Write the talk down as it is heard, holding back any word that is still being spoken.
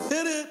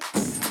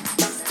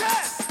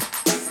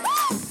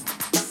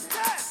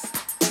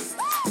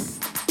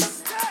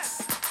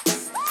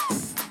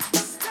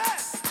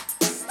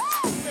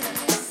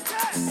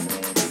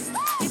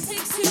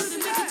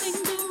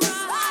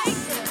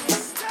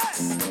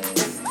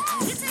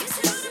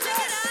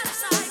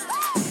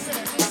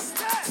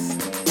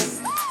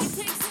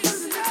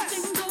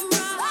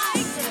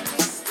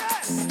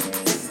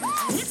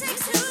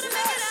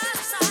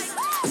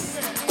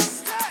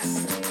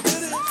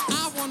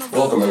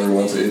Welcome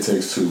everyone to It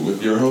Takes Two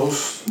with your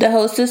host, the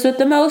hostess with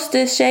the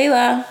mostest,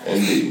 Shayla.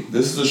 and D.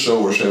 This is the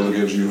show where Shayla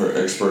gives you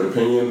her expert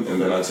opinion and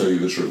then I tell you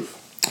the truth.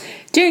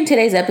 During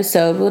today's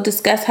episode, we'll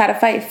discuss how to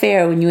fight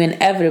fair when you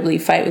inevitably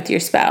fight with your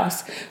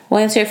spouse.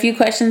 We'll answer a few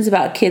questions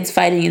about kids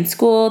fighting in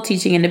school,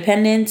 teaching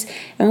independence,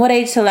 and what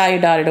age to allow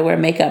your daughter to wear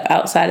makeup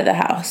outside of the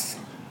house.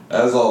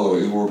 As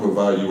always, we'll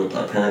provide you with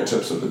our parent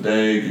tips of the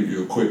day, give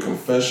you a quick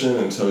confession,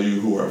 and tell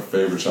you who our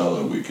favorite child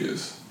of the week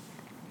is.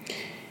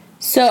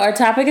 So our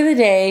topic of the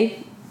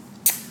day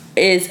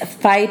is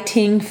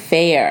fighting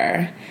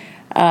fair.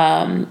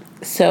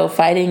 So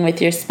fighting with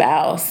your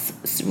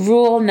spouse.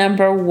 Rule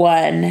number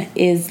 1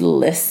 is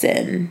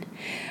listen.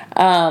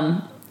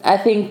 I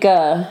think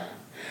I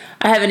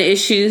have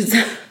issues.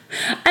 I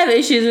have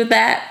issues with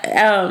that.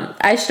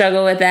 I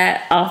struggle with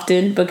that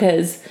often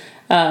because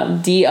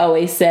D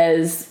always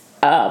says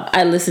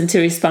I listen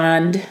to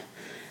respond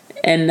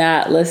and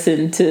not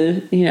listen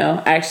to,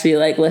 actually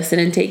like listen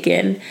and take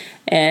in.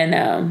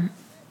 And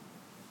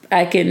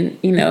I can,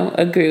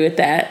 agree with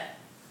that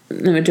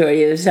the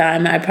majority of the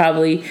time. I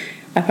probably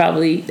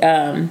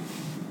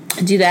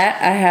do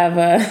that. I have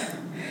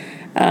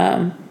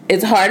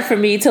it's hard for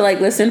me to like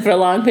listen for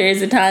long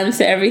periods of time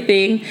to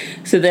everything.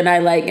 So then I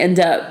like end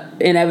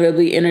up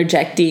inevitably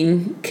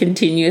interjecting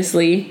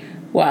continuously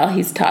while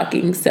he's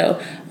talking. So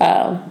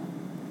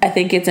I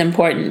think it's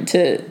important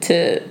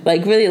to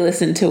like really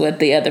listen to what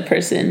the other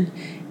person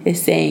is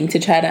saying to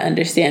try to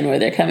understand where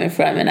they're coming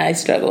from. And I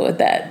struggle with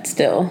that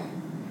still.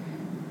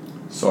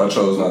 So I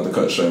chose not to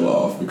cut Shayla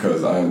off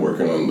because I am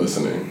working on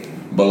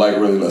listening. But like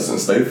really listen,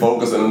 stay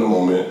focused and in the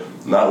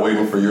moment, not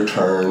waiting for your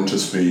turn to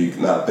speak,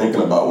 not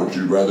thinking about what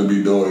you'd rather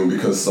be doing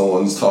because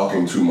someone's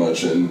talking too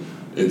much and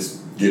it's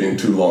getting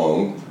too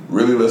long.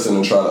 Really listen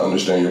and try to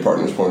understand your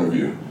partner's point of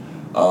view.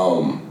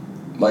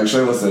 Like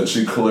Shayla said,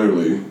 she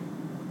clearly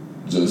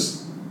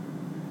just,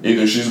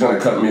 either she's going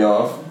to cut me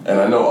off, and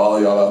I know all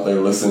of y'all out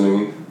there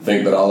listening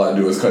think that all I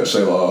do is cut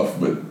Shayla off,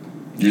 but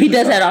he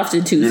does that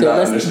often too. You're so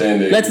not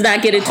understanding. Let's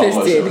not get it how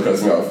twisted. Much Shayla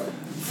cuts me off.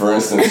 For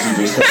instance, she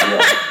just cut me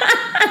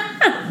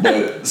off.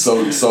 But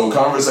so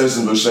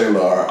conversations with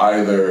Shayla are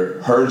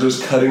either her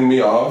just cutting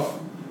me off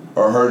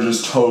or her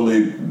just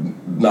totally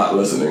not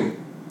listening.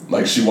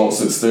 Like she won't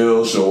sit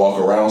still, she'll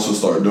walk around, she'll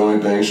start doing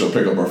things, she'll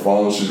pick up her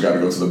phone, she's got to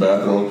go to the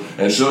bathroom,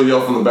 and she'll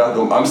yell from the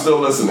bathroom, I'm still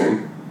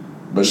listening.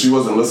 But she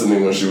wasn't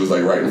listening when she was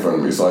like right in front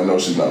of me, so I know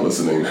she's not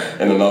listening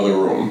in another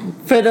room.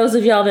 For those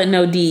of y'all that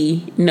know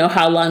D, know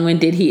how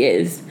long-winded he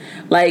is.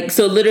 Like,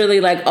 so literally,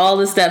 like, all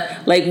the stuff,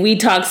 like, we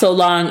talk so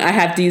long, I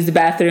have to use the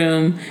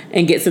bathroom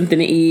and get something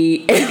to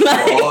eat. And,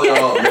 like, for all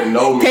y'all that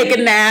know me. Take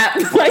a nap.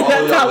 Like,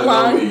 that's how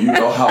long. Know me, you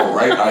know how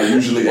right I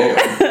usually am.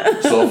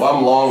 So if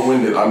I'm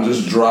long-winded, I'm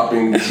just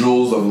dropping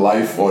jewels of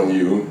life on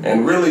you.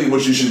 And really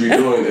what you should be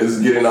doing is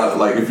getting out,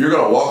 like, if you're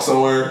going to walk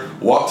somewhere,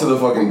 walk to the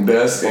fucking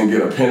desk and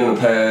get a pen and a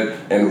pad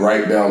and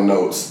write down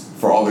notes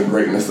for all the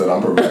greatness that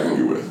I'm providing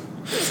you with.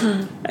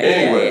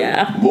 Anyway,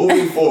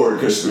 moving forward,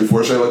 because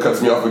before Shayla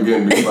cuts me off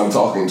again because I'm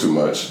talking too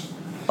much,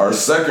 our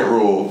second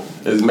rule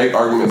is make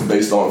arguments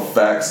based on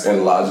facts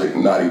and logic,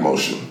 not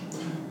emotion.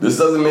 This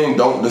doesn't mean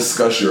don't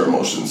discuss your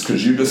emotions,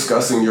 because you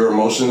discussing your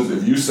emotions,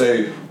 if you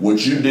say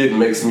what you did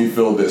makes me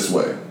feel this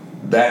way,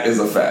 that is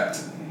a fact.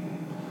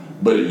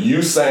 But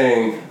you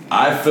saying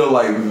I feel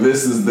like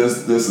this is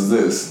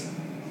this,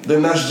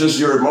 then that's just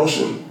your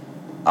emotion.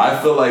 I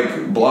feel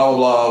like blah, blah,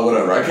 blah,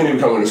 whatever. I can't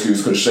even come with an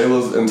excuse because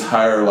Shayla's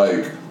entire,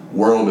 like,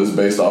 world is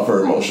based off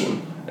her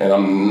emotion. And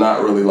I'm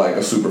not really, like,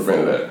 a super fan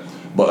of that.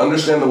 But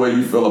understand the way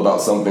you feel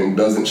about something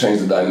doesn't change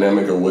the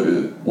dynamic of what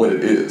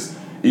it is,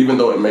 even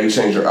though it may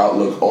change your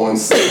outlook on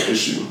said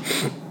issue.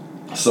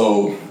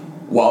 So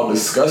while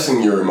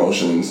discussing your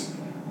emotions,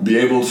 be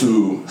able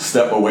to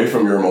step away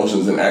from your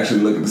emotions and actually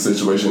look at the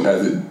situation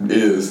as it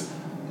is,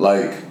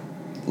 like,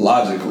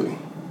 logically.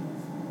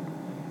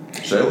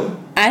 Shayla?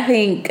 I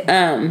think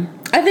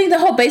the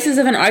whole basis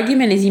of an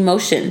argument is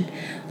emotion.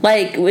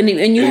 Like when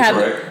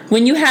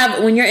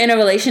you're in a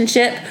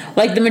relationship,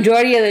 like the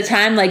majority of the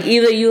time, like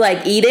either you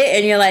like eat it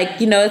and you're like,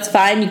 it's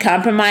fine, you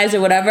compromise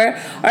or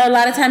whatever, or a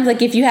lot of times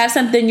like if you have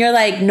something, you're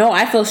like, no,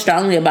 I feel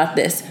strongly about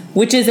this,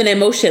 which is an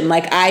emotion.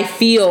 Like I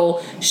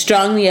feel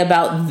strongly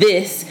about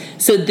this,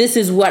 so this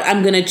is what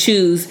I'm gonna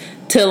choose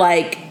to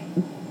like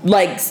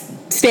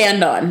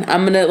stand on.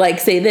 I'm gonna like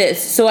say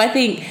this. So I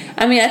think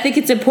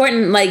it's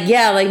important, like,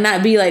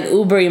 not be like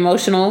uber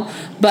emotional,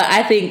 but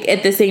I think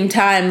at the same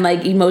time,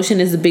 like, emotion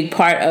is a big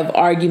part of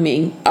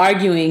arguing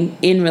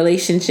in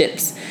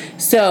relationships.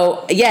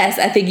 So yes,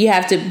 I think you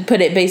have to put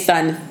it based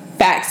on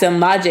facts and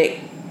logic,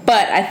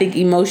 but I think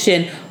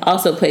emotion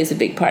also plays a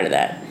big part of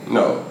that.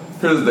 No.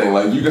 Here's the thing,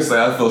 like, you can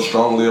say I feel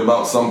strongly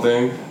about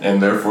something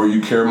and therefore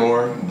you care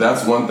more.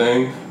 That's one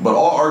thing, but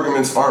all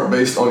arguments aren't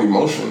based on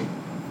emotion.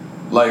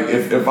 Like,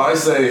 if I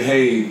say,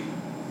 hey,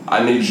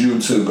 I need you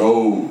to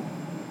go,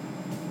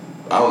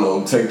 I don't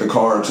know, take the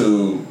car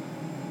to,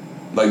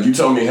 like, you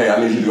tell me, hey, I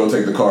need you to go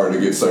take the car to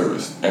get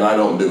serviced, and I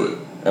don't do it.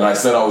 And I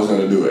said I was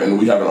going to do it, and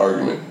we have an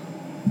argument.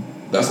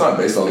 That's not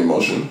based on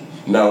emotion.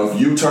 Now, if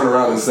you turn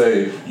around and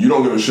say, you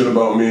don't give a shit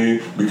about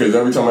me because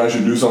every time I ask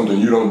you to do something,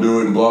 you don't do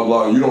it and blah,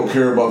 blah, and you don't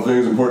care about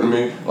things important to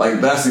me,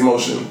 like, that's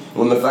emotion.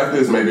 When the fact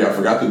is, maybe I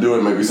forgot to do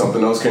it, maybe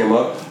something else came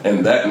up,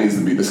 and that needs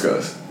to be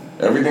discussed.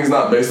 Everything's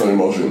not based on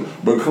emotion,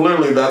 but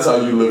clearly that's how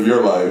you live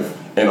your life.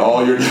 And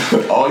all your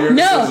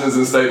decisions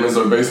and statements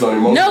are based on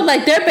emotion. No,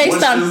 like they're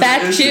based on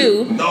fact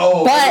too.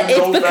 No, but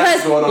it's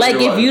because like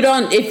if you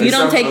don't take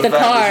the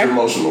car,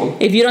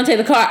 if you don't take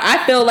the car,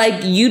 I feel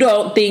like you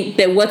don't think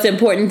that what's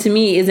important to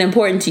me is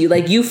important to you.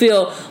 Like you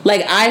feel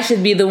like I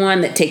should be the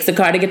one that takes the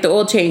car to get the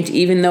oil change,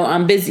 even though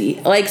I'm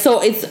busy. Like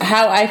so, it's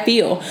how I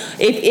feel.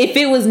 If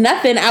it was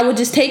nothing, I would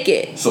just take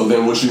it. So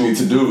then, what you need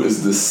to do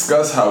is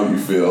discuss how you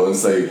feel and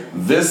say,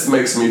 "This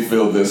makes me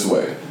feel this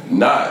way,"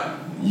 not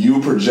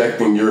you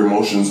projecting your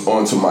emotions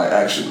onto my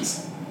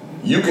actions.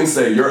 You can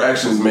say your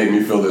actions made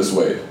me feel this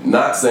way,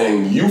 not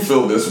saying you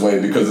feel this way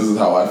because this is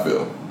how I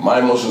feel. My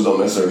emotions don't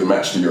necessarily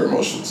match to your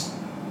emotions.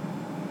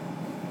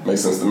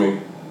 Makes sense to me?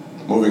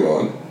 Moving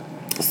on.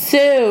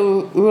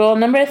 So, rule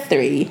number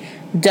 3,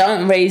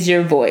 don't raise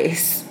your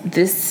voice.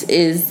 This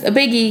is a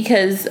biggie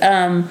because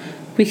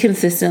we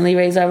consistently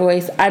raise our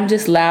voice. I'm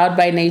just loud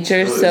by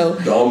nature, so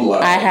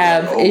I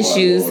have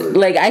issues.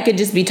 Like, I could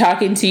just be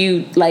talking to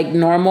you like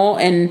normal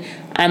and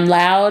I'm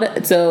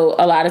loud, so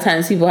a lot of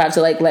times people have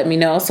to like let me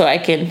know so I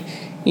can,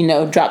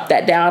 drop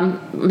that down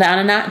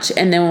a notch.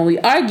 And then when we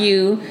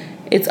argue,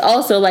 it's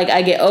also like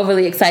I get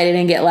overly excited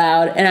and get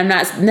loud, and I'm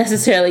not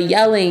necessarily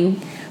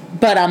yelling,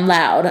 but I'm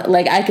loud.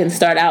 Like I can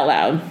start out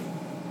loud.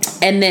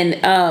 And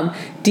then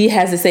D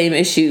has the same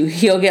issue.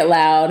 He'll get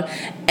loud,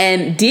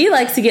 and D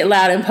likes to get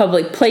loud in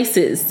public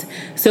places.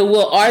 So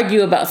we'll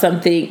argue about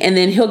something, and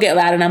then he'll get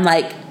loud, and I'm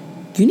like,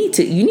 you need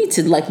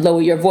to like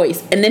lower your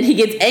voice. And then he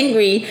gets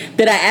angry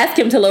that I ask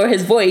him to lower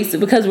his voice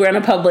because we're in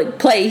a public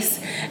place,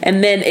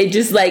 and then it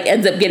just like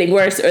ends up getting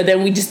worse, or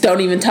then we just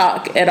don't even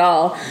talk at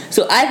all.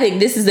 So I think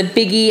this is a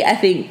biggie. I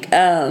think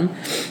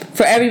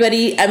for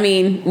everybody, I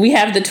mean, we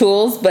have the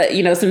tools, but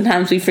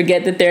sometimes we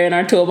forget that they're in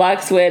our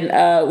toolbox when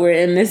we're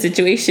in this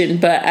situation.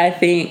 But I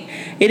think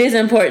it is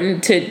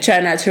important to try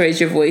not to raise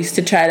your voice,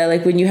 to try to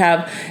like when you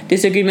have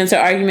disagreements or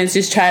arguments,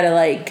 just try to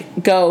like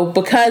go,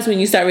 because when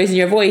you start raising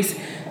your voice,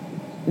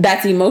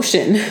 that's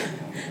emotion.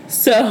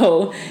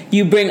 So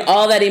you bring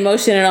all that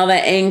emotion and all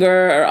that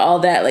anger or all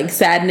that like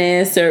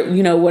sadness or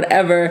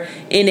whatever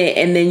in it,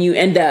 and then you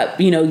end up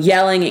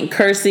yelling and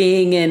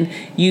cursing, and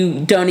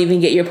you don't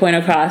even get your point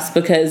across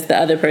because the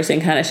other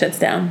person kind of shuts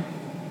down.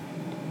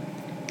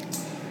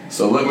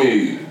 So let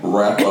me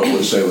wrap up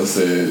what Shayla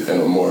said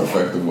in a more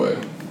effective way.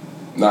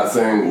 Not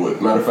saying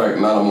what, matter of fact,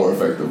 not a more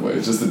effective way,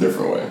 it's just a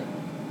different way.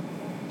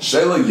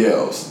 Shayla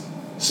yells.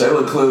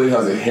 Shayla clearly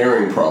has a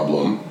hearing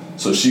problem,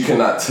 so she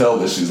cannot tell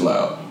that she's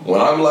loud.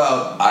 When I'm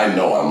loud, I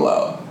know I'm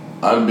loud.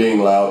 I'm being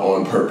loud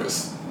on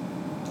purpose.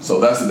 So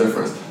that's the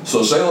difference.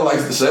 So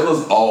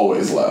Shayla's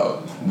always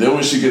loud. Then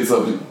when she gets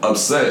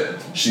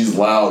upset, she's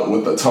loud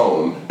with a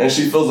tone, and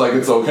she feels like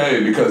it's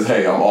okay because,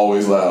 hey, I'm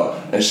always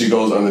loud. And she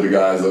goes under the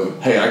guise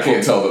of, hey, I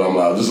can't tell that I'm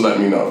loud, just let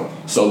me know.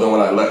 So then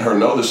when I let her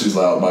know that she's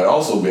loud by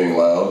also being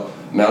loud,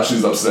 now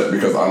she's upset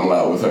because I'm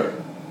loud with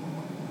her.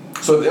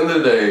 So at the end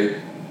of the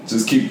day,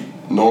 just keep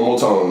normal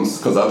tones,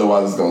 because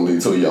otherwise it's going to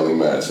lead to a yelling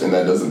match, and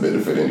that doesn't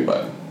benefit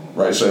anybody.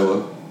 Right,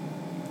 Shayla?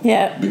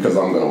 Yeah. Because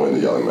I'm going to win the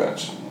yelling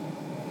match.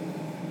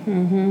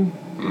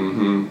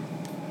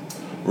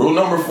 Rule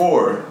number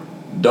 4,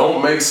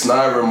 don't make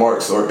snide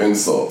remarks or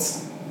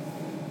insults.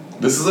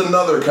 This is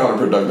another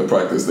counterproductive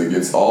practice that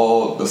gets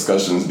all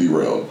discussions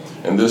derailed.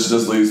 And this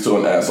just leads to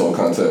an asshole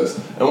contest.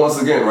 And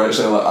once again, right,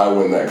 Shayla, I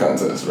win that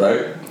contest,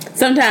 right?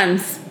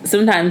 Sometimes.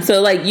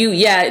 So like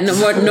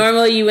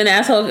normally you win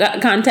asshole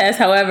contest.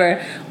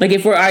 However, like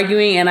if we're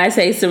arguing and I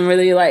say some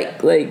really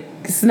like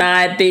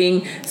snide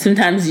thing,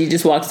 sometimes he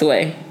just walks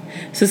away.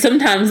 So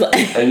sometimes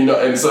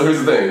and so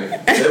here's the thing.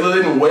 Shayla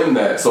didn't win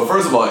that. So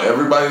first of all,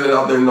 everybody that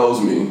out there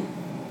knows me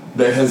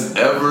that has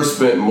ever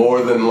spent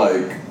more than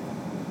like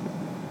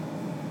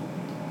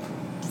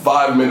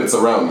 5 minutes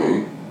around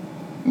me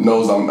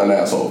knows I'm an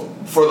asshole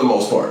for the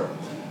most part.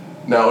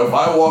 Now, if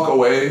I walk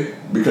away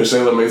because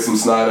Shayla made some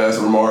snide-ass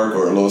remark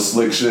or a little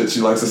slick shit she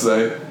likes to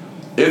say,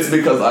 it's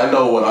because I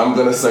know what I'm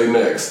going to say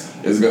next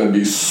is going to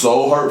be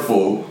so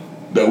hurtful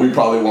that we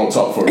probably won't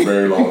talk for a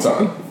very long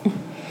time.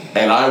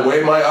 And I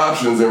weigh my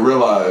options and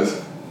realize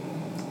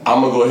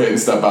I'm going to go ahead and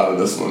step out of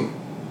this one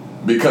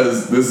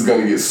because this is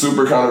going to get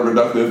super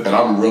counterproductive and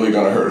I'm really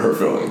going to hurt her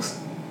feelings.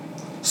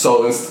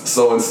 So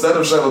instead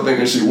of Shayla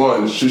thinking she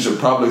won, she should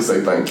probably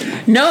say thank you.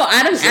 No,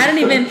 I'm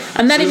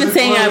not even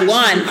saying I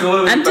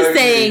won. I'm just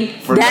saying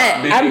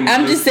that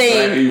I'm just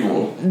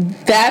saying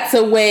that's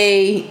a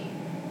way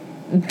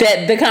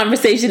that the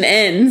conversation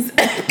ends.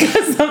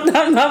 Because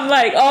sometimes I'm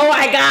like, oh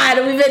my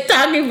God, we've been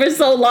talking for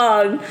so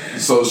long.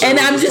 And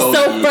I'm just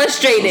so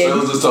frustrated. So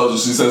Shayla just told you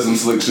she said some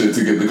slick shit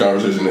to get the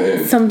conversation to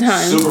end.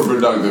 Sometimes. Super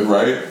productive,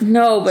 right?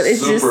 No, but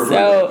it's just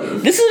so...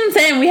 This is what I'm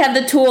saying. We have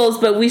the tools,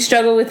 but we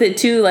struggle with it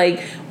too.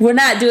 Like, we're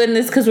not doing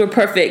this because we're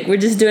perfect. We're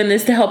just doing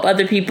this to help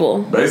other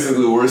people.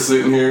 Basically, we're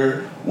sitting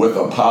here with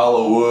a pile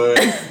of wood,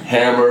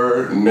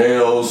 hammer,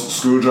 nails,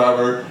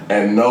 screwdriver,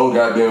 and no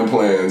goddamn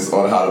plans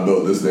on how to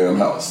build this damn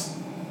house.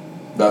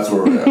 That's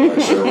where we're at, right,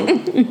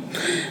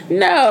 Shayla?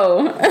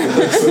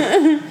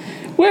 No.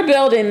 We're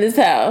building this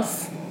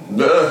house.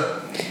 Duh.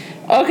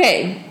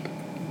 Okay.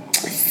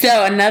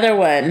 So another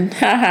one.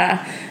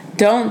 Haha.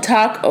 Don't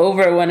talk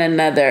over one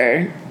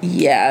another.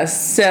 Yeah.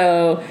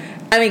 So,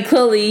 I mean,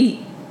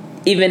 clearly,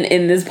 even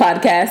in this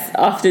podcast,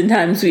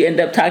 oftentimes we end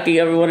up talking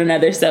over one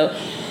another. So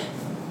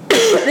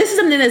this is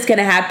something that's going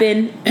to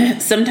happen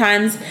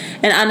sometimes.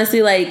 And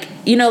honestly, like,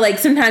 you know, like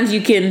sometimes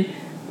you can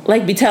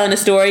like be telling a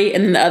story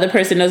and then the other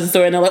person knows the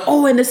story and they're like,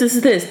 oh, and this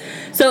is this.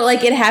 So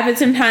like it happens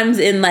sometimes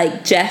in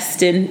like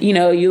jest and, you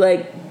know, you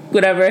like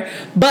whatever.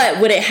 But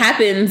when it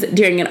happens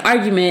during an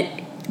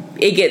argument,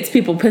 it gets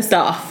people pissed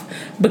off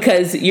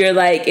because you're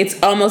like,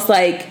 it's almost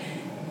like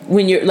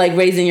when you're like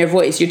raising your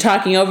voice, you're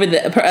talking over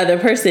the other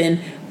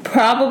person,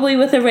 probably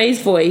with a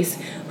raised voice.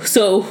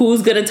 So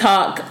who's going to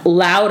talk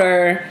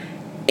louder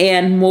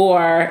and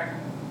more?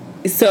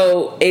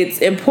 So it's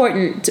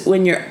important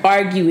when you're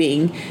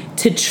arguing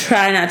to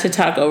try not to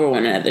talk over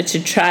one another,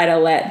 to try to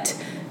let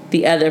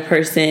the other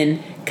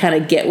person kind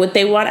of get what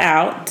they want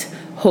out,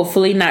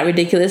 hopefully not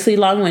ridiculously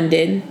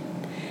long-winded,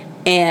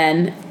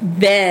 and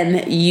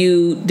then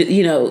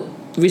you know,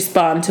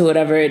 respond to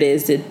whatever it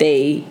is that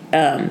they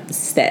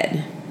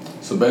said.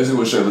 So basically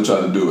what Shayla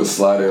tried to do is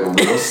slide in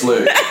real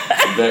slick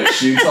that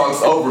she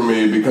talks over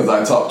me because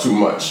I talk too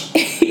much.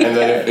 And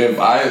then if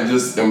I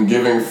just am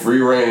giving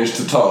free range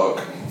to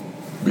talk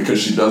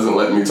because she doesn't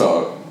let me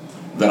talk,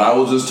 then I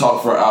will just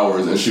talk for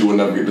hours and she will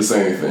never get to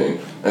say anything.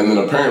 And then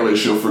apparently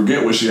she'll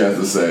forget what she has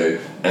to say,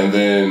 and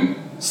then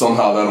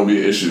somehow that'll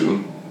be an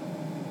issue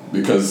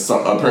because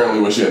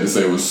apparently what she had to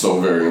say was so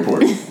very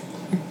important.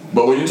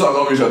 But when you talk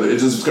over each other, it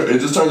just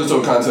turns into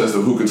a contest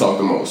of who can talk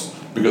the most.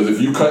 Because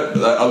if you cut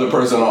that other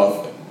person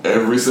off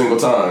every single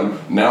time,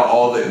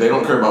 now they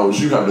don't care about what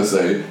you have to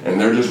say,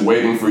 and they're just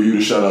waiting for you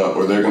to shut up,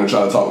 or they're going to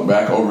try to talk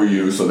back over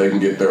you so they can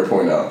get their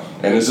point out.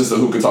 And it's just a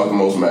who can talk the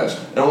most match.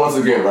 And once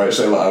again, right,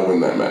 Shayla, I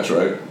win that match,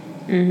 right?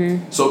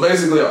 Mm-hmm. So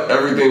basically,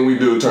 everything we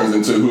do turns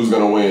into who's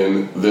going to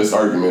win this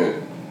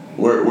argument.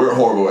 We're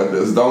horrible at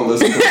this. Don't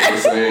listen to what we're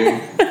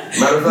saying.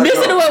 Matter of fact,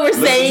 listen to what we're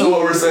saying. Listen to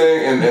what we're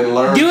saying and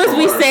learn. Do as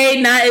we say,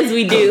 not as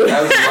we do.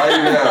 As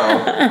right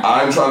now,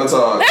 I'm trying to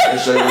talk and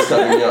Shayla's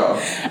cutting me off.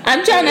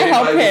 I'm trying to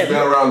help him. Anybody who's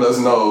been around us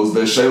knows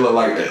that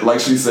Shayla, like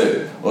she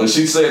said, when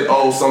she said,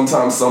 oh,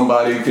 sometimes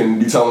somebody can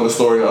be telling a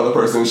story and the other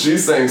person,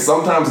 she's saying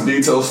sometimes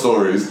detailed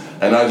stories,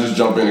 and I just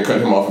jump in and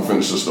cut him off and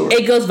finish the story.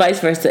 It goes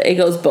vice versa. It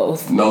goes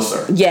both. No,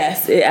 sir.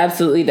 Yes, it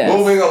absolutely does.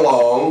 Moving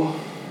along.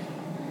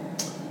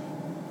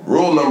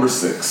 Rule number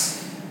 6.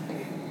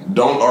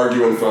 Don't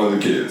argue in front of the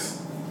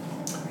kids.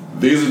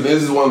 This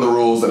is one of the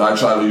rules that I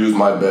try to use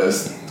my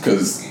best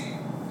because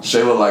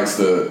Shayla likes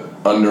to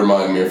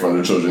undermine me in front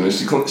of the children, and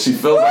she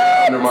feels like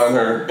I undermine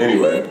her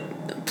anyway.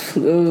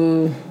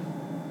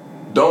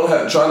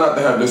 Try not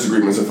to have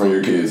disagreements in front of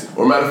your kids.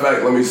 Or matter of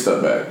fact, let me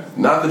step back.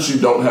 Not that you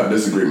don't have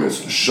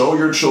disagreements. Show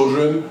your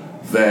children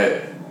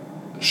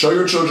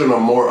a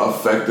more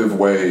effective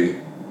way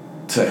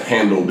to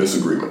handle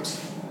disagreements.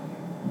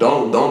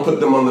 Don't put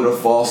them under the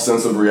false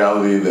sense of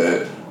reality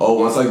that, oh,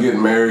 once I get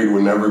married,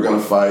 we're never going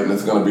to fight and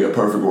it's going to be a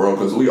perfect world,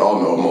 because we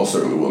all know it most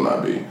certainly will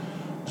not be.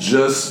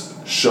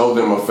 Just show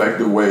them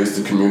effective ways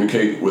to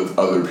communicate with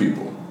other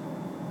people.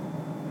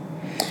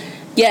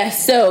 Yeah,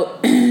 so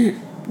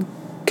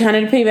kind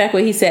of to piggyback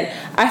what he said,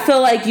 I feel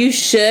like you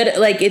should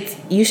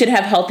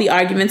have healthy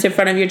arguments in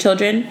front of your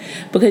children,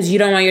 because you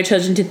don't want your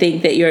children to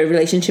think that your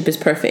relationship is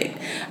perfect.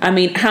 I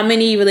mean, how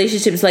many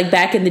relationships like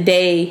back in the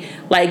day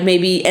like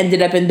maybe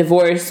ended up in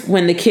divorce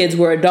when the kids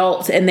were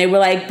adults and they were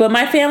like, but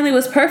my family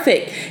was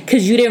perfect,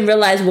 because you didn't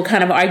realize what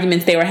kind of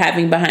arguments they were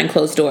having behind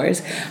closed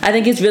doors. I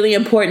think it's really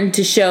important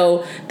to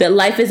show that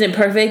life isn't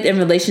perfect and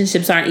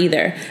relationships aren't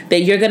either,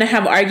 that you're going to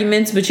have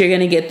arguments but you're going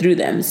to get through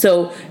them.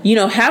 So, you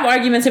know, have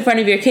arguments in front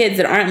of your kids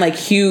that aren't like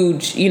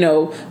huge, you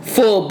know,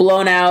 full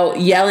blown out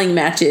yelling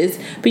matches,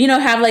 but, you know,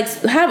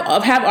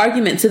 have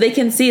arguments so they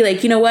can see,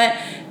 like, you know what,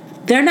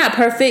 they're not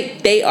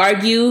perfect. They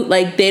argue,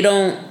 like they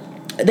don't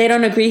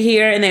agree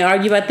here and they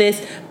argue about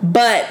this,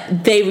 but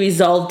they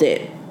resolved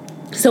it.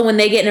 So when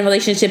they get in a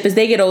relationship, as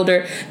they get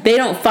older, they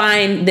don't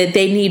find that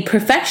they need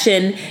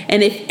perfection.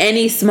 And if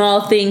any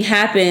small thing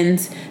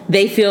happens,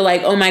 they feel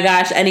like, oh my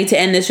gosh, I need to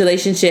end this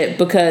relationship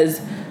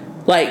because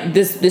like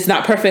this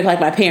not perfect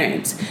like my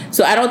parents.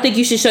 So I don't think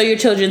you should show your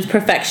children's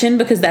perfection,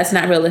 because that's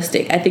not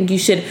realistic. I think you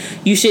should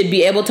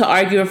be able to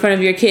argue in front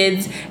of your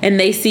kids and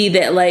they see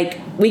that like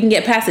we can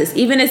get past this.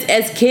 Even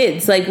as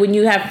kids, like when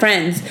you have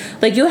friends,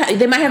 like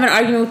they might have an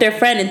argument with their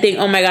friend and think,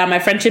 oh my god, my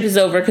friendship is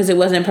over because it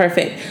wasn't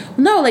perfect.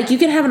 No, like you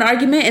can have an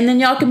argument and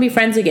then y'all can be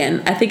friends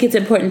again. I think it's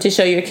important to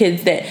show your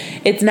kids that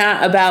it's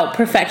not about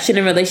perfection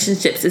in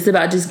relationships. It's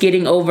about just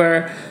getting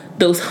over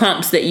those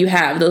humps that you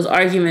have, those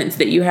arguments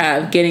that you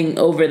have, getting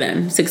over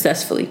them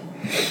successfully.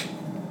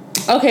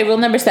 Okay, rule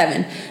number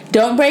 7.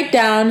 Don't break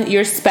down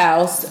your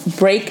spouse,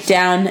 break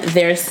down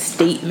their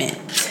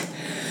statement.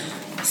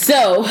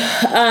 So,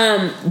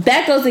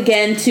 that goes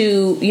again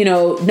to,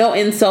 no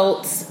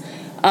insults.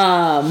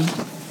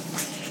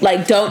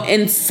 Like, don't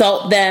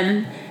insult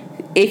them.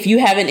 If you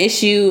have an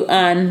issue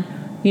on,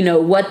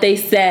 what they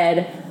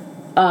said,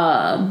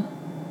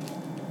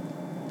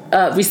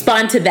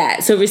 respond to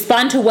that. So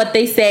respond to what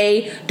they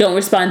say, don't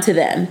respond to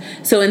them.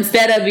 So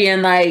instead of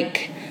being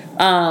like,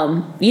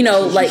 like... You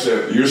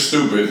said, you're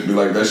stupid, be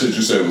like, that shit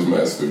you said was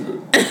mad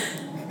stupid.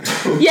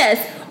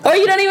 Yes. Or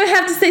you don't even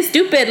have to say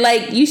stupid.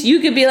 Like, you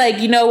could be like,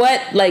 you know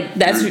what? Like,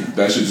 that shit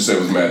you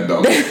said was mad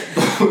dumb.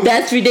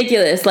 That's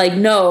ridiculous. Like,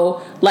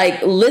 no.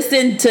 Like,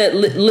 listen to...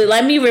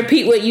 let me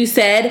repeat what you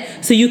said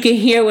so you can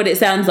hear what it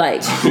sounds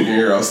like. You can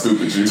hear how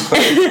stupid you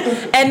sound.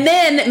 And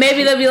then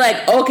maybe they'll be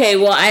like, okay,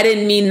 well, I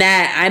didn't mean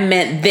that. I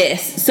meant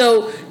this.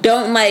 So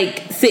don't,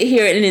 like, sit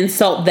here and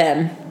insult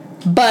them.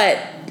 But,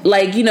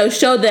 like,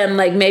 show them,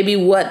 like, maybe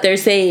what they're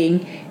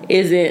saying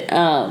isn't...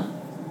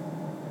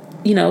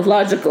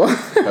 logical.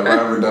 Have I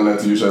ever done that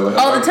to you, Shayla?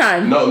 All the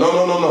time.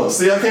 No.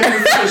 See, I can't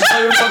even finish. You're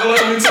not even fucking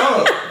letting me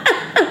talk.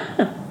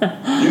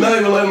 You're not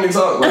even letting me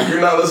talk. Like, you're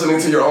not listening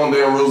to your own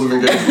damn rules of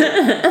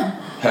engagement.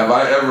 Have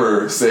I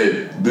ever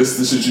said, this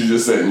the shit you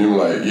just said, and you're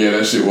like, yeah,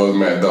 that shit was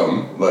mad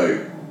dumb.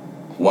 Like,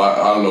 why?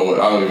 I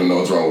don't even know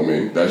what's wrong with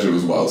me. That shit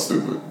was wild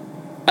stupid.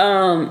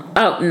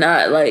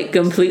 Not like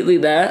completely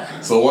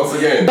that. So once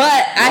again,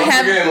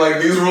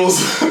 like these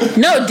rules.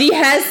 No, D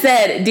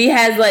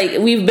has like,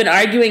 we've been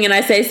arguing and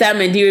I say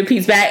something and D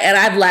repeats back and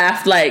I've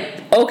laughed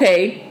like,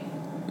 okay,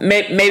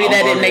 maybe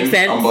that didn't make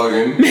sense. I'm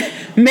bugging.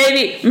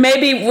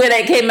 maybe when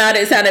it came out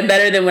it sounded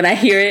better than when I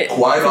hear it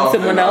quite from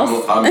often, someone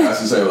else. I'm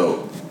asking Shayla,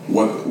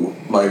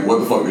 what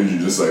the fuck did you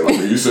just say? Like,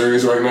 are you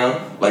serious right now?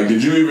 Like,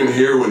 did you even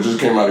hear what just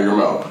came out of your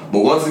mouth?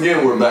 But once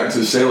again, we're back to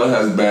Shayla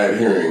has bad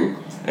hearing.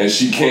 And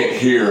she can't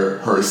hear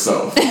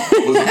herself, which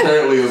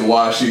apparently is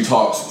why she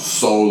talks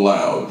so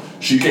loud.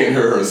 She can't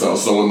hear herself.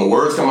 So when the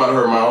words come out of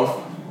her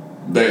mouth,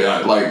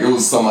 it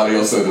was somebody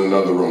else said in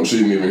another room. She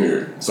didn't even hear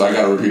it. So I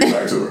got to repeat it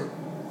back to her.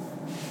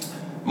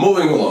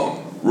 Moving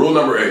along. Rule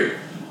number 8.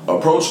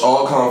 Approach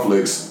all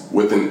conflicts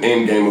with an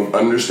end game of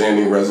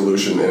understanding,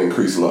 resolution, and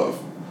increased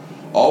love.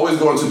 Always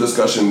go into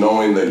discussion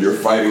knowing that you're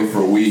fighting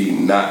for we,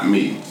 not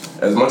me.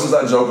 As much as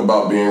I joke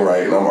about being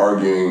right and I'm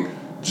arguing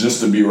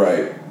just to be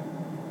right,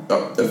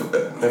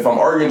 if I'm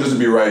arguing just to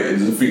be right,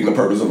 it's defeating the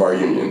purpose of our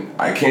union.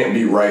 I can't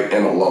be right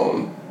and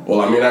alone.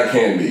 Well, I mean, I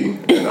can be,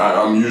 and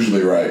I'm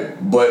usually right.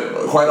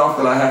 But quite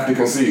often I have to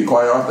concede.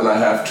 Quite often I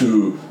have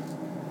to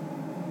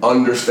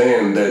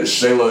understand that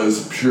Shayla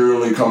is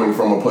purely coming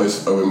from a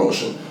place of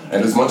emotion.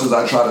 And as much as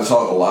I try to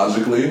talk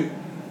logically,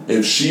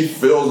 if she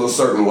feels a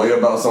certain way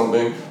about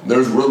something,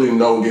 there's really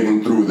no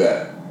getting through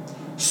that.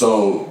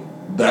 So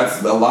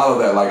that's a lot of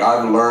that. Like,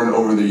 I've learned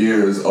over the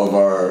years of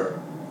our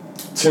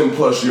 10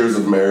 plus years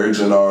of marriage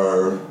and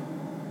our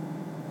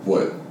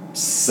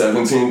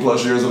 17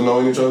 plus years of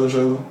knowing each other,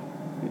 Shayla?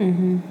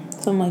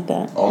 Something like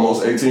that.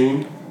 Almost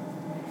 18.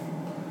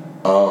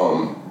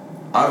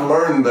 I've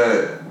learned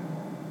that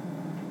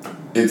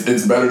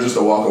it's better just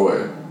to walk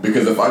away,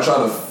 because if I try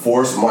to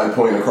force my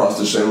point across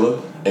to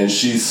Shayla and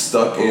she's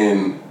stuck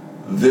in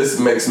this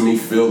makes me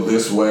feel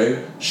this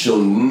way,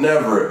 she'll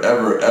never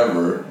ever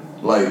ever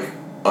like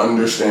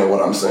understand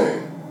what I'm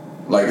saying.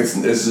 Like, it's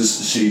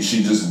just, she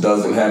just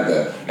doesn't have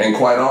that. And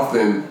quite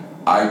often,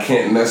 I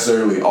can't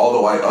necessarily,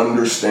 although I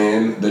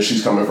understand that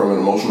she's coming from an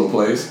emotional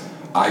place,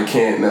 I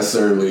can't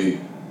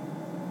necessarily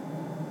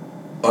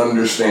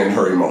understand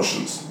her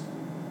emotions.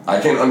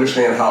 I can't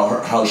understand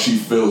how she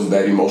feels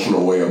that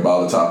emotional way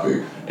about a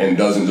topic and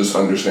doesn't just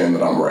understand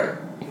that I'm right.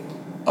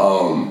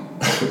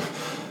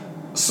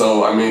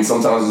 So, I mean,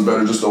 sometimes it's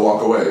better just to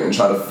walk away and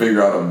try to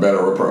figure out a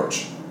better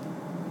approach.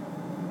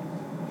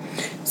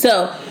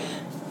 So...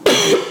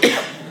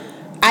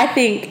 I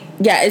think,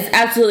 it's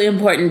absolutely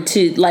important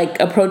to, like,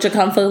 approach a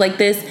conflict like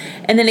this.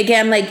 And then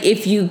again, like,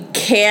 if you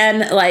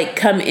can, like,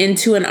 come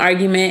into an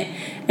argument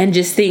and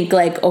just think,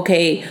 like,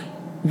 okay,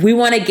 we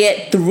want to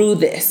get through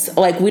this.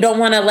 Like, we don't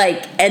want to,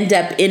 like, end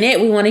up in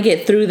it. We want to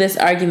get through this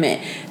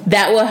argument.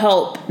 That will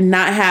help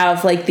not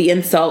have, like, the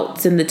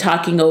insults and the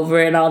talking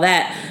over and all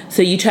that.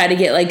 So you try to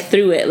get, like,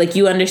 through it. Like,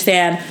 you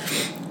understand,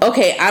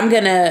 okay, I'm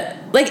going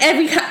to... Like,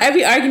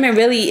 every argument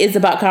really is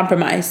about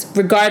compromise,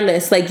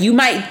 regardless. Like, you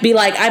might be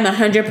like, I'm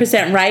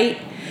 100% right,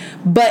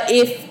 but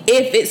if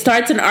it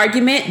starts an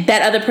argument,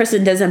 that other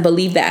person doesn't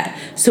believe that.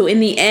 So in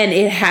the end,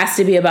 it has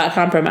to be about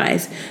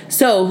compromise.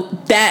 So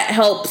that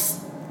helps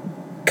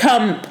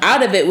come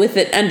out of it with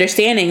an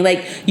understanding.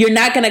 Like, you're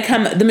not going to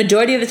come, the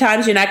majority of the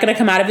times, you're not going to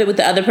come out of it with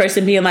the other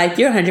person being like,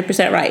 you're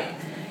 100% right.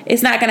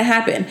 It's not going to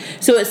happen.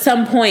 So at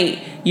some point,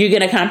 you're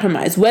going to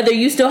compromise. Whether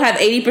you still have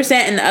 80%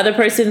 and the other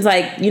person's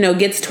like,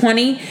 gets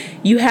 20,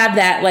 you have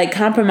that like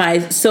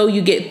compromise. So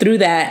you get through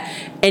that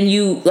and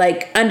you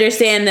like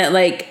understand that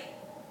like,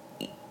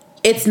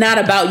 it's not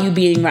about you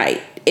being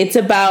right. It's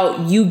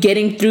about you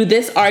getting through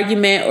this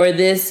argument or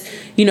this,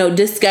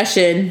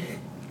 discussion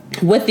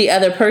with the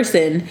other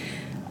person,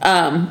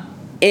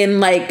 in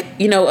like,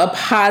 a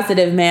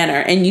positive manner.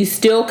 And you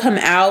still come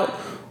out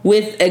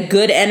with a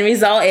good end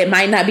result. It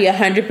might not be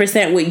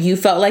 100% what you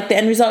felt like the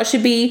end result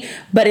should be,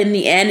 but in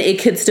the end, it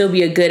could still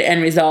be a good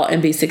end result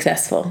and be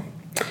successful.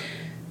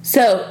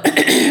 So,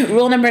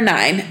 rule number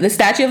 9, the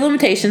statute of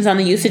limitations on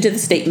the usage of the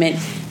statement,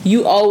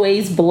 you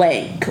always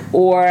blank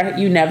or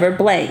you never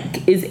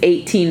blank, is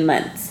 18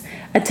 months.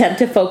 Attempt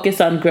to focus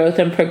on growth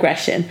and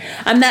progression.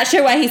 I'm not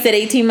sure why he said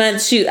 18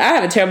 months. Shoot, I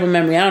have a terrible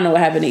memory. I don't know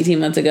what happened 18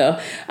 months ago.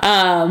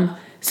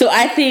 So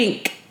I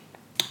think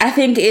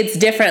it's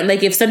different.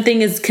 Like if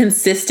something is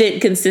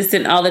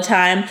consistent all the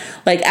time,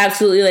 like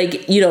absolutely,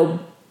 like, you know,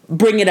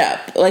 bring it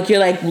up. Like you're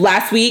like,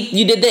 last week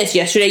you did this,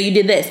 yesterday you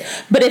did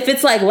this. But if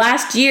it's like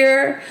last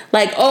year,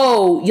 like,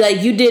 oh,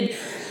 like you did,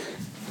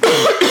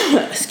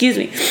 excuse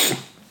me,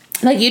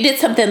 like you did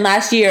something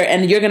last year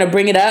and you're going to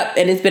bring it up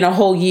and it's been a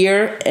whole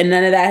year and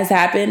none of that has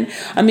happened.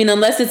 I mean,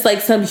 unless it's like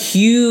some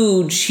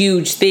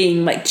huge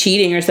thing like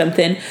cheating or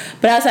something.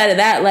 But outside of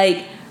that,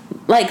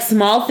 like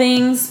small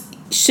things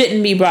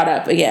shouldn't be brought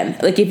up again.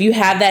 Like if you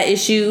have that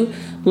issue,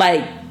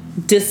 like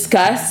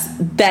discuss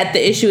that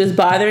the issue is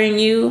bothering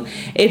you.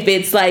 If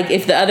it's like,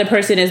 if the other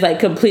person is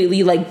like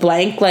completely like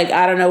blank, like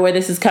I don't know where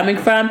this is coming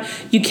from,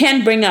 you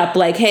can bring up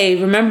like,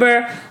 hey,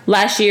 remember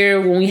last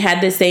year when we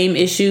had the same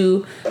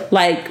issue,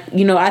 like,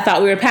 you know, I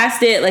thought we were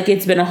past it, like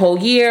it's been a whole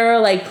year,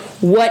 like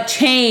what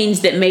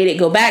changed that made it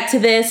go back to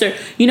this, or,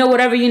 you know,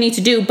 whatever you need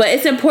to do. But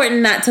it's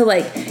important not to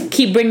like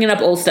keep bringing up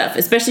old stuff,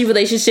 especially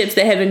relationships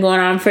that have been going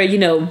on for, you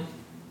know,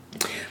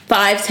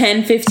 5,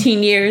 10,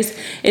 15 years.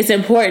 It's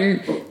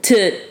important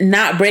to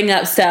not bring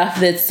up stuff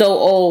that's so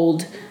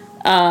old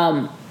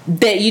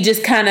that you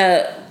just kind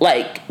of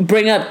like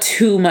bring up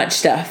too much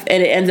stuff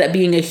and it ends up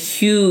being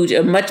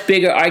a much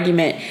bigger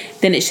argument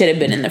than it should have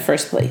been in the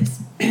first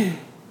place.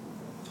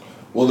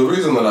 Well, the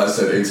reason that I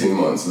said 18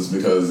 months is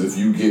because if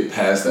you get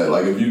past that,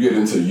 like if you get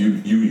into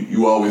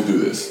you always do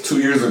this. 2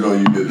 years ago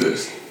you did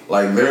this.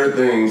 Like there are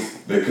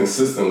things that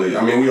consistently,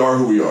 I mean, we are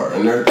who we are,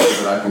 and there are things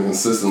that I can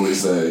consistently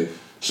say,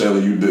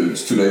 Shayla, you did it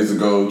 2 days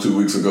ago, 2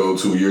 weeks ago,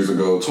 2 years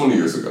ago, 20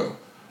 years ago.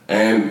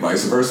 And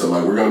vice versa.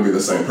 Like, we're going to be the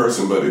same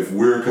person, but if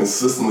we're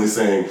consistently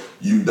saying,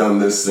 you've done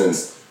this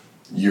since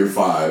year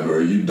 5,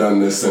 or you've done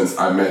this since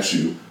I met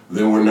you,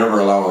 then we're never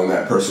allowing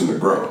that person to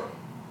grow.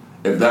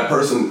 If that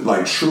person,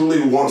 like,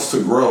 truly wants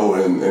to grow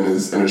and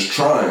is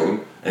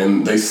trying,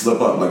 and they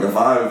slip up, like,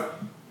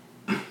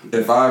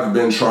 if I've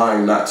been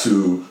trying not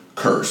to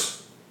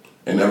curse,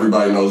 and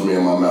everybody knows me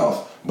in my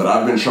mouth, but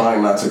I've been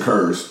trying not to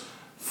curse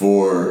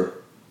for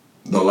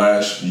the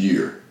last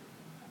year,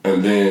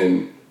 and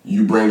then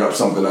you bring up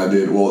something I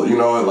did, well, you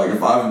know what, like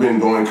if I've been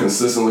going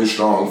consistently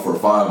strong for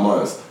 5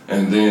 months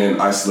and then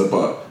I slip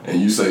up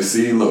and you say,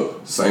 see,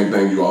 look, same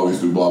thing you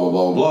always do, blah blah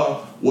blah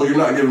blah, well, you're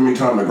not giving me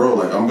time to grow.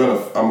 Like I'm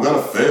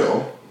gonna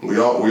fail. We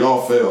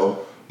all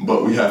fail,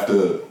 but we have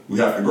to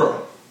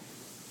grow.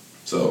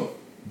 So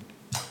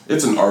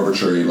it's an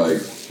arbitrary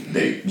like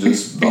date,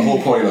 just the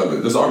whole point of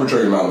it, this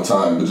arbitrary amount of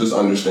time, but just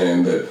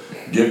understand that,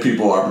 give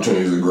people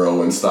opportunities to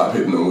grow and stop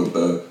hitting them with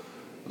the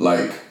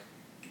like,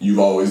 you've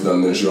always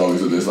done this, you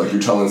always do this. Like,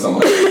 you're telling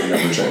somebody you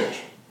never change.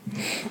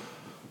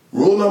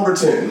 Rule number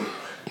 10,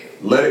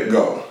 let it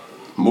go.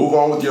 Move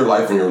on with your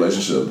life and your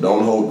relationship.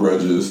 Don't hold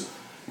grudges.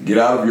 Get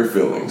out of your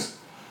feelings.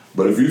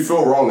 But if you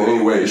feel wrong in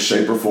any way,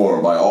 shape, or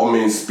form, by all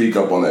means, speak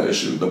up on that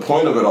issue. The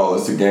point of it all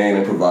is to gain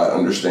and provide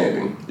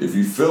understanding. If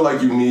you feel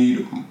like your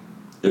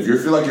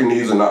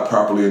needs are not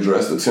properly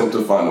addressed, attempt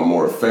to find a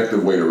more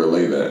effective way to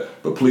relay that.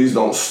 But please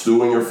don't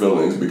stew in your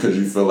feelings because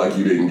you feel like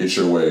you didn't get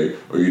your way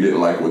or you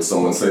didn't like what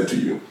someone said to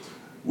you.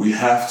 We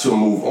have to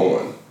move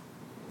on.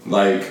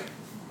 Like,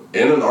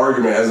 in an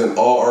argument, as in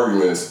all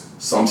arguments,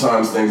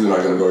 sometimes things are not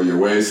going to go your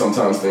way.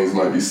 Sometimes things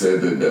might be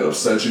said that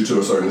upset you to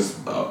a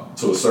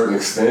certain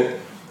extent.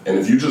 And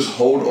if you just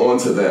hold on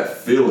to that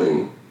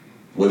feeling,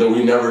 well, then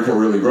we never can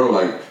really grow.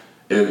 Like,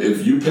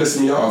 if you piss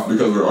me off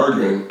because we're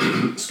arguing,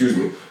 excuse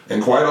me,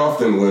 and quite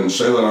often when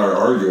Shayla and I are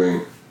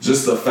arguing,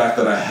 just the fact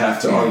that I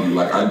have to argue,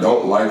 like I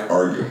don't like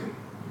arguing.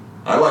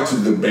 I like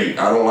to debate.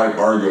 I don't like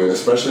arguing,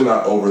 especially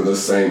not over the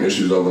same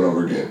issues over and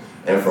over again.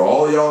 And for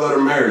all of y'all that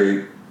are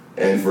married,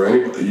 and for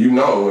anybody,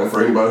 and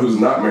for anybody who's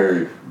not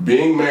married,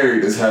 being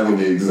married is having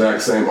the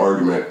exact same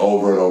argument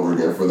over and over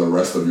again for the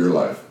rest of your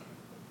life.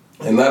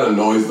 And that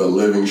annoys the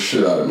living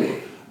shit out of me.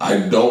 I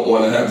don't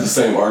want to have the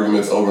same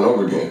arguments over and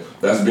over again.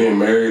 That's being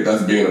married,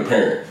 that's being a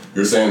parent.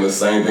 You're saying the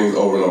same things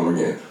over and over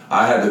again.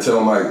 I had to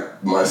tell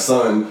my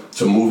son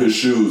to move his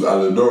shoes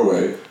out of the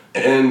doorway,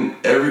 and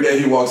every day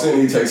he walks in,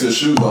 he takes his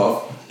shoes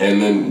off,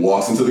 and then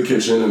walks into the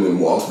kitchen, and then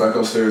walks back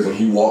upstairs, and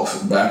he walks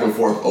back and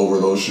forth over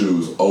those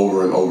shoes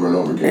over and over and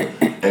over again.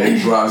 And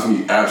it drives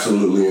me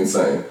absolutely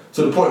insane,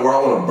 to the point where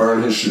I want to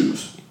burn his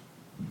shoes.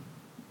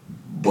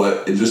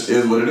 But it just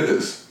is what it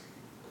is.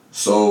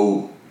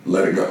 So,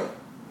 let it go.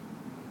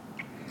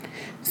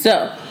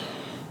 So,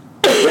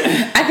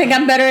 I think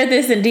I'm better at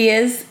this than D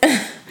is.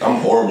 I'm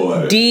horrible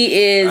at it. D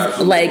is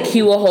absolutely like horrible.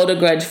 He will hold a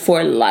grudge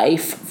for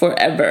life,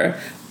 forever.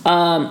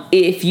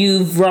 If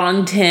you've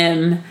wronged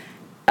him,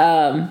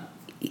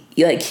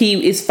 like,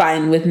 he is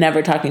fine with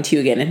never talking to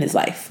you again in his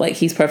life. Like,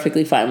 he's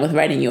perfectly fine with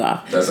writing you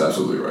off. That's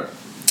absolutely right.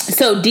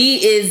 So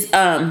D is,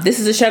 this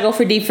is a struggle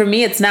for D. For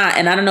me, it's not.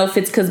 And I don't know if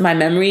it's because my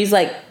memory's,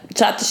 like,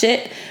 shot to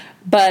shit.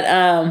 But,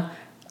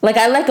 like,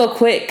 I let go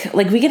quick.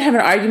 Like, we can have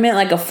an argument,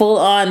 like a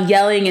full-on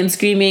yelling and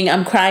screaming,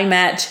 I'm crying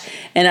match.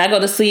 And I go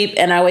to sleep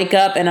and I wake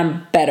up and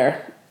I'm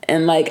better.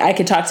 And, like, I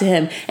could talk to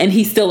him and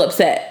he's still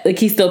upset. Like,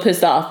 he's still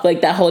pissed off,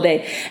 like, that whole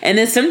day. And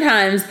then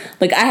sometimes,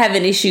 like, I have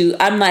an issue.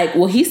 I'm like,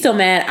 well, he's still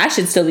mad. I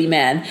should still be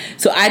mad.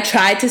 So I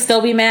try to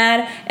still be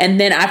mad. And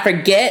then I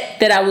forget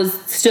that I was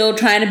still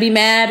trying to be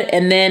mad.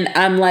 And then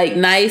I'm, like,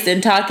 nice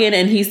and talking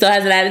and he still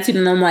has an attitude.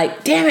 And I'm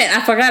like, damn it,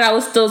 I forgot I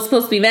was still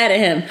supposed to be mad at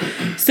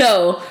him.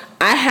 So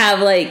I have,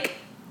 like,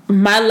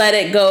 my let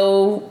it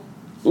go,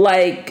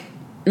 like,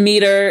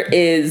 meter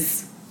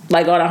is,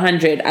 like, on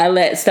 100. I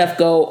let stuff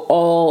go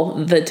all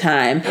the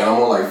time. And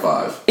I'm on, like,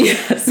 5.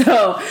 Yeah,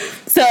 so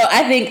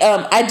I think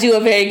I do a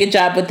very good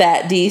job with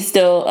that. D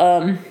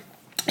still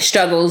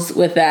struggles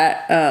with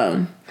that.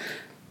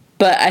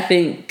 But I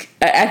think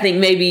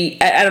maybe,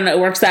 I don't know, it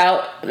works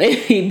out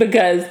maybe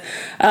because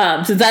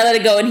since I let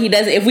it go and he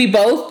doesn't, if we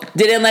both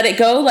didn't let it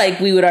go, like,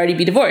 we would already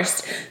be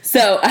divorced.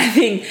 So I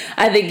think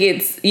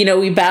it's, you know,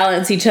 we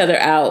balance each other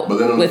out. But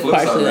then on the flip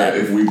side of that,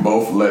 if we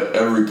both let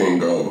everything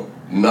go,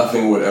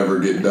 nothing would ever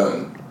get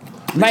done.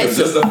 Because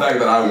just the fact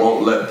that I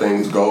won't let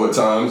things go at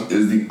times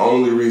is the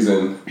only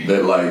reason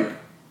that, like,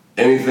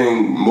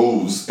 anything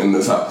moves in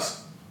this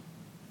house.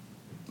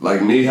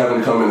 Like, me having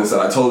to come in and say,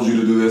 I told you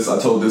to do this,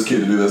 I told this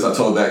kid to do this, I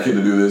told that kid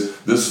to do this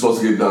is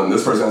supposed to get done,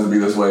 this person has to be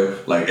this way.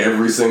 Like,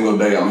 every single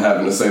day I'm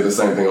having to say the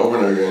same thing over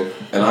and over again.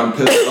 And I'm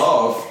pissed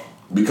off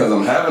because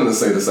I'm having to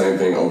say the same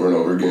thing over and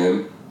over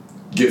again.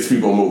 Gets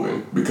people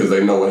moving because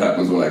they know what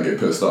happens when I get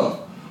pissed off.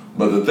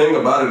 But the thing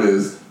about it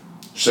is,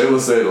 Shayla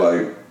said,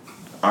 like,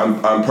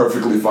 I'm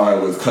perfectly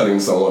fine with cutting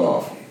someone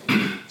off.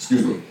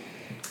 Excuse me.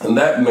 And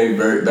that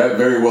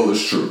very well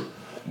is true.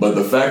 But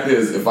the fact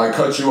is, if I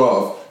cut you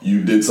off,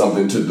 you did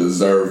something to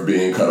deserve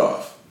being cut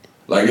off.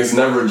 Like, it's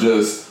never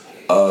just,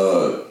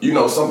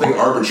 something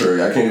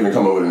arbitrary. I can't even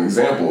come up with an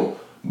example.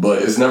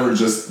 But it's never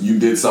just you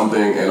did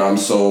something and I'm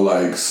so,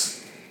 like,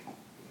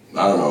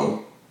 I don't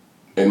know,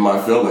 in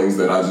my feelings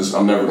that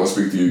I'm never going to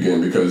speak to you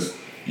again because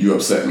you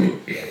upset me.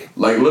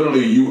 Like,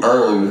 literally, you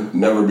earned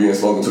never being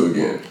spoken to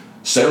again.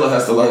 Shayla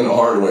has to learn the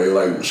hard way.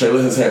 Like,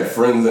 Shayla has had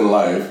friends in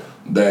life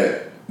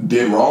that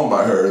did wrong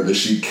by her that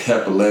she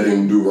kept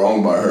letting do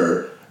wrong by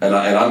her. And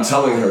I'm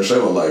telling her,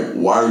 Shayla, like,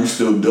 why are you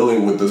still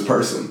dealing with this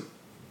person?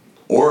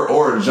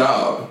 Or a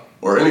job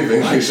or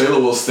anything. Like,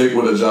 Shayla will stick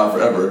with a job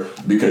forever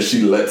because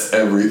she lets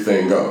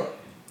everything go.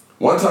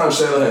 One time,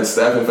 Shayla had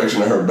staph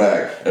infection in her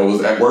back and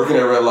was working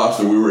at Red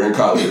Lobster. We were in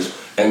college.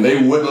 And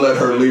they wouldn't let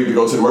her leave to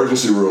go to the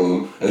emergency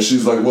room. And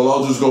she's like, well,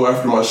 I'll just go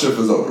after my shift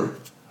is over.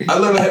 I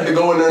literally had to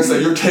go in there and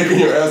say, you're taking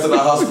your ass to the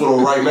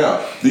hospital right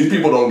now. These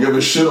people don't give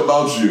a shit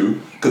about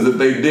you. Because if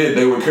they did,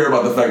 they would care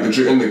about the fact that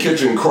you're in the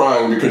kitchen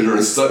crying because you're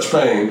in such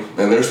pain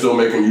and they're still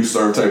making you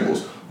serve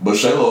tables. But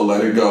Shayla will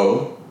let it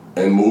go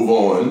and move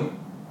on.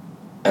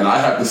 And I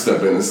have to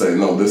step in and say,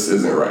 no, this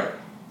isn't right.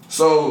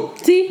 So,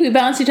 see, we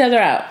balance each other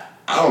out.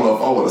 I don't know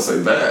if I want to say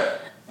that.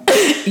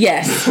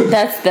 Yes,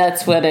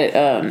 that's what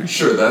it.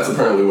 Sure, that's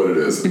apparently what it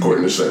is,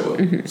 according to Shayla.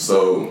 Mm-hmm.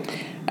 So, all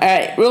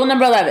right. Rule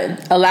number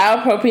 11: allow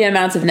appropriate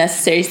amounts of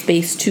necessary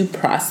space to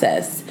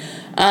process.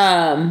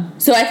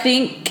 So I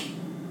think,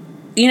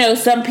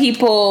 some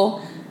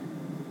people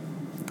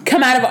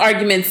come out of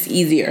arguments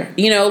easier.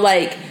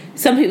 Like,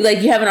 some people,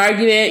 like, you have an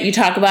argument, you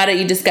talk about it,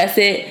 you discuss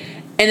it,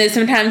 and then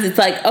sometimes it's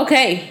like,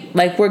 okay,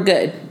 like, we're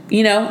good.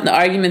 The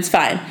argument's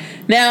fine.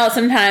 Now,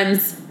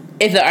 sometimes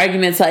if the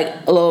argument's, like,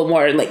 a little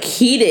more, like,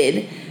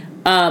 heated,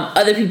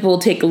 other people will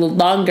take a little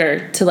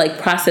longer to, like,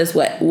 process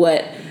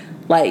what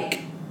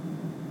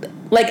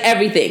like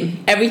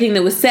everything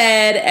that was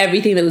said,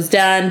 everything that was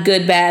done,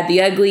 good, bad,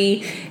 the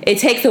ugly. It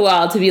takes a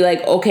while to be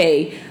like,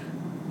 okay.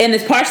 And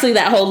it's partially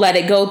that whole let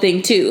it go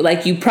thing too.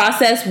 Like, you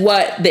process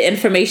what the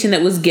information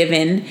that was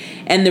given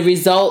and the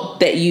result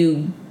that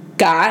you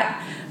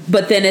got,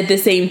 but then at the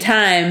same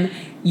time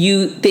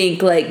you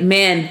think, like,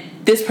 man,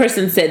 this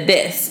person said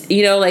this,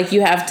 like,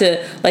 you have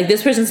to, like,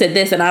 this person said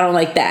this and I don't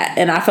like that,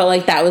 and I felt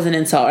like that was an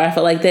insult, or I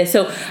felt like this.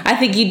 So I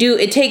think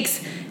it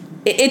takes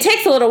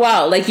a little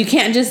while. Like, you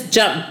can't just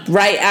jump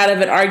right out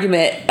of an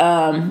argument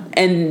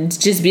and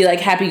just be like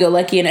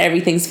happy-go-lucky and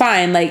everything's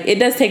fine. Like, it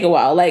does take a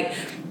while. Like,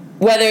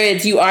 whether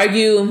it's you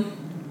argue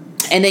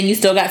and then you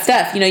still got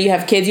stuff, you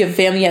have kids, you have a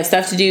family, you have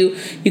stuff to do,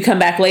 you come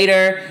back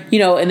later,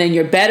 and then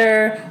you're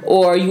better,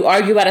 or you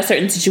argue about a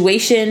certain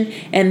situation,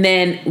 and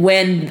then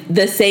when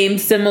the same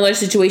similar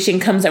situation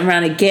comes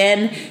around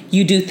again,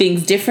 you do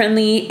things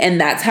differently,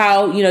 and that's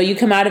how, you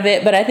come out of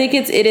it. But I think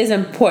it is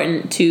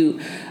important to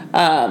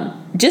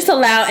just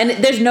allow, and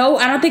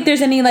I don't think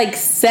there's any, like,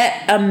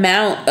 set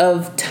amount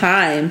of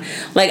time.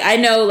 Like, I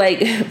know,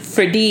 like,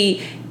 for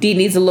D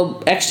needs a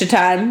little extra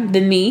time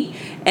than me,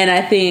 and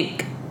I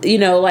think,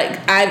 like,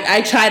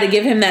 I try to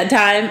give him that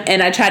time,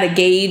 and I try to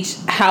gauge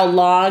how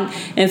long,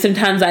 and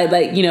sometimes I,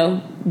 like,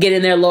 get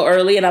in there a little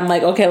early, and I'm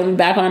like, okay, let me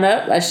back on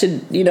up. I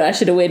should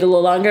have waited a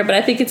little longer. But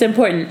I think it's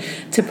important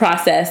to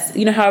process,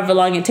 however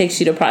long it takes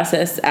you to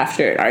process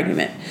after an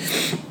argument.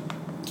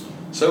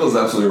 Shayla's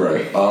absolutely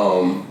right.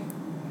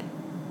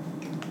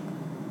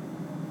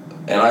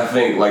 And I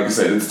think, like you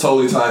said, it's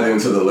totally tied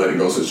into the let it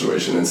go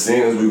situation. And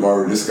seeing as we've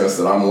already discussed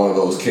that I'm one of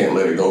those can't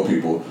let it go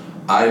people,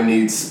 I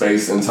need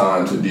space and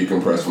time to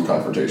decompress from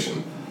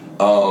confrontation.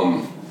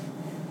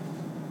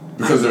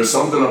 Because there's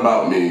something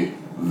about me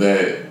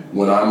that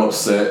when I'm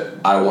upset,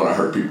 I want to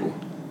hurt people.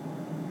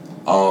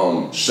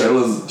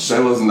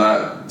 Shayla's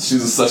not,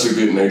 she's such a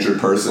good-natured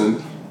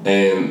person,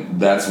 and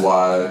that's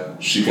why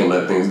she can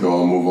let things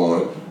go and move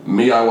on.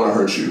 Me, I want to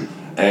hurt you.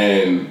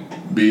 And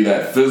be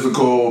that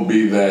physical,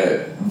 be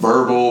that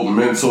verbal,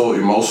 mental,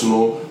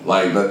 emotional,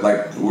 like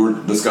we were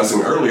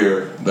discussing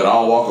earlier, that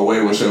I'll walk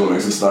away when Shayla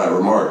makes a snide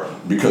remark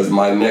because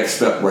my next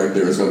step right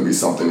there is going to be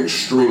something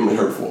extremely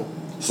hurtful.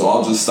 So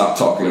I'll just stop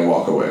talking and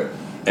walk away.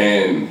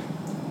 And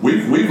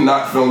we've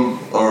not filmed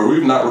or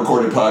we've not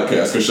recorded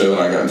podcasts because Shayla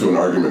and I got into an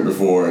argument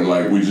before, and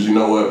like we just, you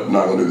know what, I'm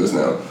not gonna do this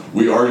now.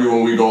 We argue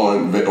when we go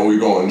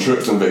on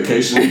trips and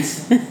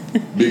vacations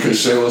because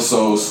Shayla's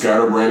so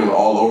scatterbrained and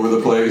all over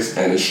the place,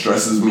 and it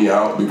stresses me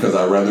out because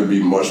I'd rather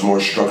be much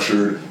more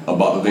structured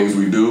about the things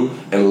we do,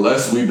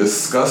 unless we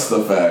discuss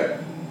the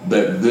fact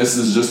that this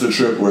is just a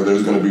trip where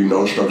there's going to be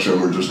no structure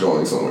and we're just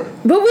going somewhere.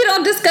 But we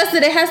don't discuss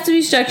that it has to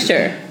be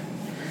structure.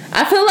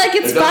 I feel like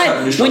it's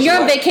fine. When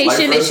you're on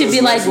vacation, it should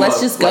be like,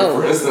 let's just go.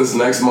 Like for instance,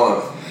 next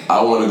month,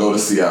 I want to go to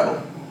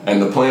Seattle. And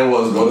the plan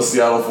was go to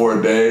Seattle for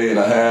a day and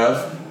a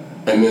half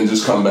and then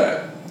just come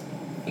back.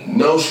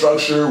 No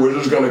structure, we're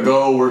just going to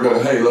go,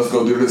 hey, let's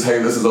go do this, hey,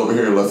 this is over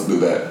here, let's do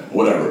that,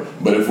 whatever.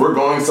 But if we're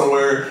going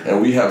somewhere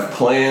and we have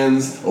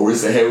plans, or we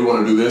say, hey, we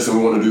want to do this and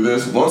we want to do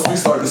this, once we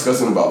start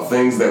discussing about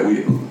things that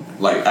we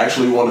like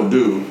actually want to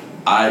do,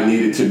 I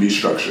need it to be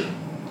structured.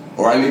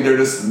 Or I need there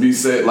to be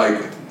said,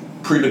 like,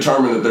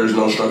 predetermined that there's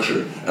no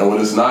structure. And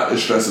when it's not, it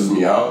stresses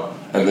me out,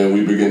 and then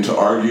we begin to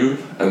argue,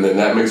 and then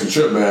that makes a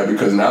trip bad,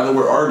 because now that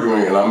we're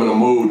arguing and I'm in a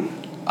mood,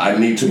 I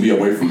need to be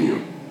away from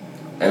you.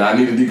 And I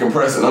need to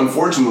decompress. And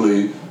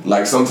unfortunately,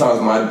 like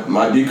sometimes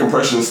my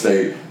decompression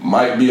state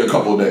might be a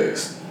couple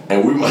days.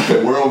 And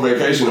we're on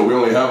vacation and we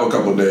only have a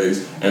couple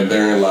days, and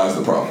therein lies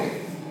the problem.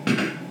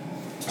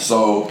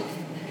 So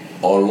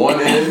on one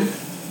end,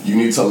 you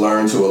need to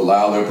learn to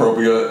allow the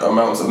appropriate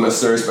amounts of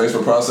necessary space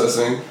for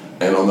processing.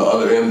 And on the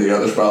other end, the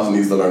other spouse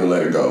needs to learn to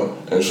let it go.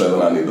 And Shayla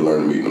and I need to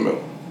learn to meet in the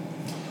middle.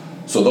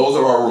 So those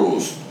are our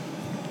rules.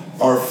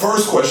 Our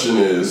first question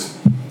is,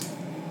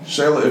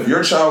 Shayla, if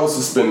your child was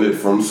suspended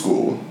from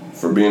school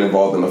for being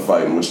involved in a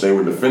fight in which they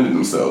were defending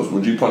themselves,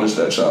 would you punish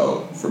that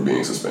child for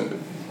being suspended?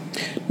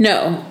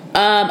 No,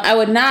 I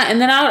would not.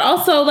 And then I would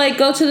also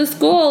go to the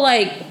school,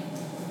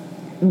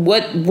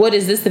 what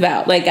is this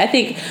about? I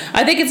think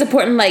it's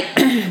important.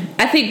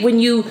 I think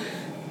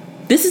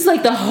this is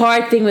the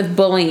hard thing with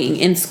bullying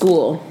in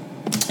school.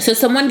 So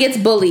someone gets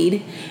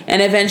bullied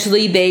and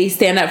eventually they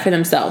stand up for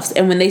themselves.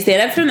 And when they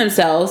stand up for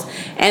themselves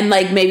and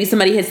maybe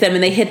somebody hits them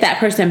and they hit that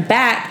person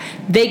back,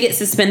 they get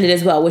suspended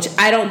as well, which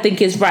I don't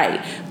think is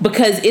right,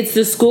 because it's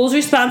the school's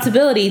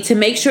responsibility to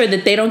make sure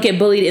that they don't get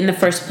bullied in the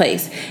first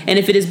place. And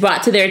if it is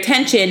brought to their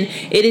attention,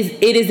 it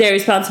is their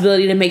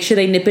responsibility to make sure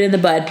they nip it in the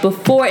bud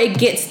before it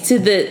gets to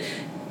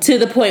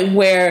the point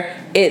where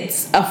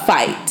it's a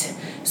fight.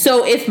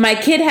 So if my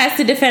kid has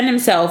to defend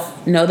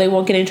himself, no, they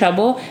won't get in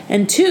trouble.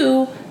 And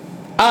two,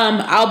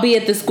 I'll be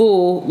at the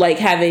school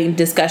having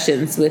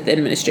discussions with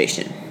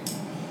administration.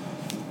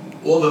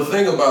 Well, the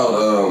thing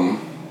about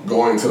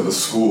going to the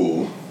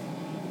school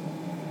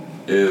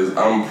is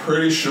I'm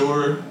pretty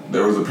sure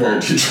there was a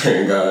parent-teacher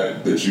training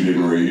guide that you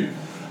didn't read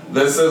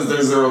that says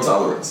there's zero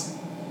tolerance.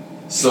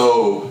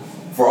 So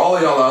for all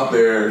of y'all out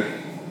there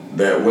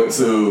that went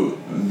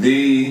to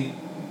the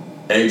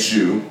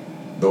HU,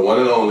 the one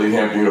and only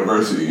Hampton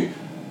University,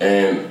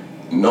 and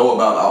know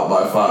about Out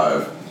by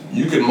 5,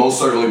 you can most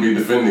certainly be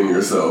defending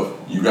yourself.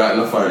 You got in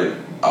a fight,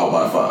 out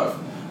by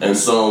 5. And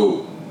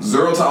so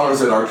zero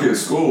tolerance at our kids'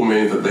 school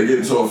means that they get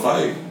into a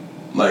fight,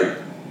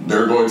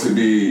 there are going to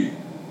be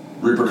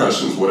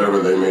repercussions, whatever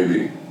they may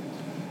be.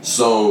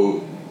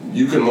 So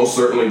you can most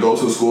certainly go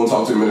to the school and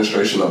talk to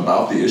administration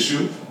about the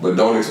issue, but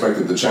don't expect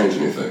it to change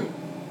anything.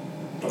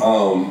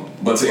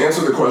 But to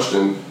answer the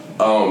question,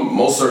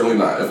 most certainly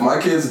not. If my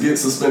kids get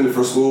suspended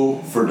for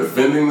school for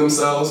defending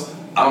themselves,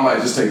 I might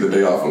just take the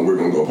day off and we're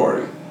going to go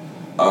party.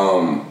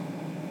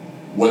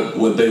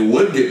 What they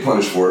would get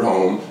punished for at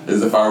home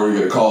is if I were to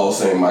get a call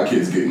saying my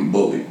kid's getting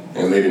bullied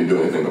and they didn't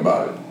do anything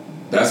about it.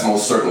 That's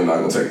most certainly not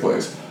going to take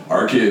place.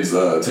 Our kids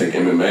take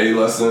MMA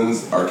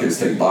lessons, our kids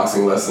take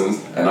boxing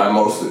lessons, and I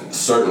most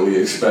certainly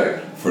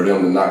expect for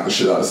them to knock the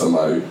shit out of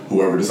somebody,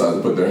 whoever decides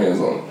to put their hands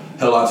on them.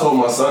 Hell, I told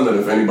my son that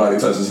if anybody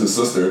touches his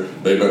sister,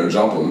 they better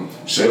jump him.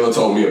 Shayla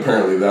told me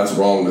apparently that's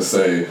wrong to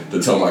say,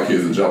 to tell my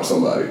kids to jump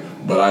somebody.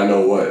 But I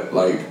know what,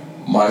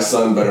 my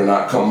son better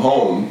not come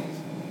home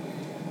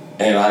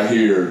and I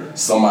hear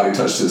somebody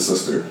touched his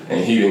sister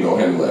and he didn't go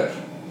handle that.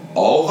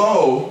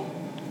 Although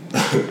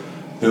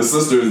His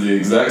sister is the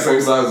exact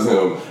same size as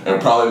him and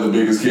probably the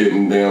biggest kid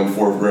in damn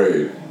 4th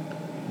grade.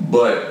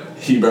 But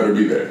he better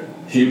be there.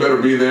 He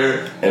better be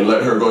there and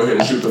let her go ahead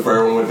and shoot the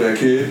fair one with that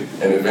kid.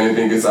 And if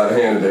anything gets out of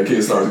hand and that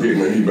kid starts getting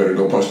her, he better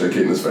go punch that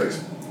kid in his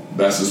face.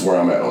 That's just where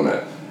I'm at on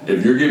that.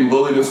 If you're getting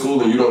bullied in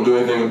school and you don't do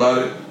anything about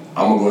it,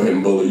 I'm going to go ahead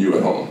and bully you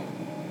at home.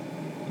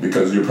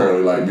 Because you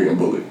apparently like being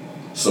bullied.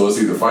 So it's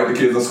either fight the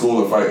kids in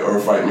school or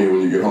fight me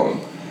when you get home.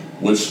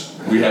 Which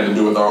we had to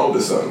do with our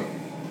oldest son.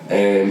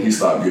 And he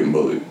stopped getting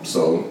bullied.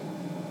 So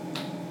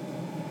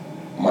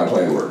my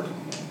plan worked.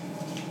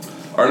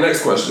 Our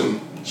next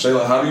question.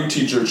 Shayla, how do you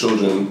teach your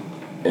children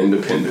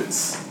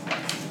independence?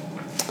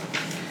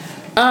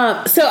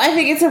 So I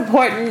think it's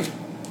important,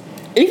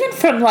 even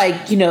from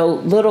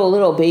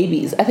little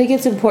babies, I think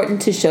it's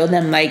important to show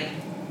them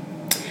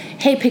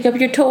hey, pick up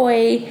your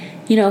toy,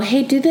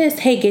 hey, do this,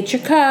 hey, get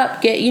your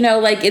cup,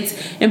 it's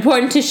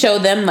important to show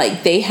them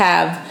they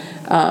have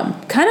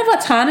kind of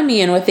autonomy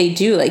in what they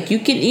do. You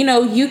can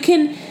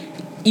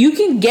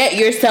get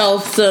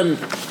yourself some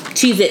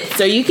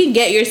Cheez-Its, or you can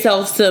get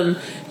yourself some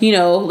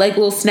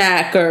little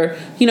snack, or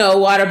a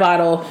water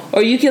bottle,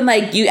 or you can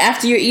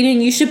after you're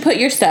eating, you should put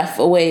your stuff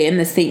away in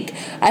the sink.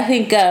 I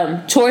think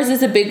chores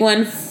is a big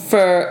one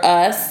for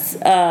us,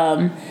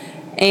 and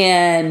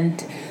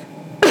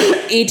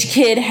each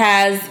kid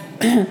has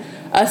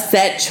a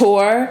set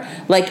chore.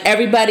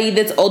 Everybody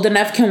that's old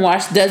enough can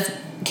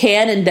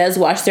does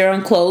wash their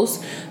own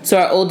clothes. So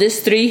our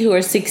oldest 3, who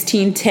are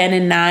 16, 10,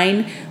 and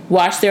 9,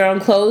 wash their own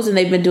clothes, and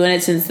they've been doing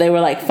it since they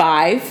were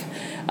 5,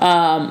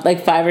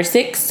 5 or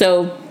 6.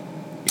 So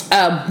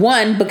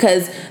 1,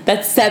 because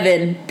that's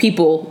 7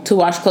 people to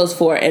wash clothes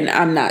for, and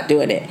I'm not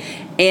doing it.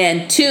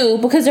 And 2,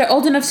 because they're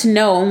old enough to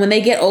know, and when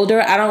they get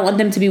older, I don't want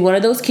them to be one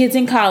of those kids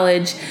in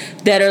college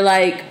that are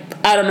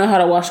I don't know how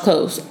to wash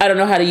clothes. I don't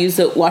know how to use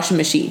the washing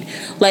machine.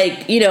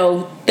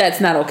 That's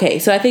not okay.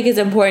 So I think it's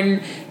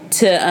important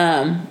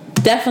to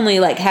definitely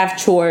have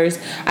chores.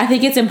 I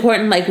think it's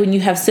important when you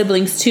have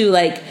siblings too,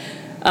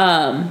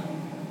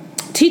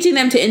 teaching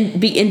them to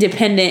be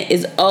independent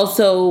is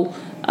also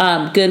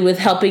good with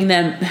helping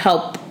them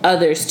help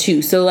others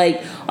too. So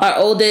our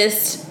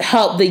oldest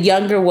help the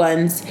younger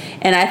ones,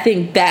 and I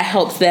think that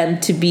helps them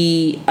to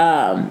be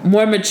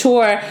more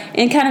mature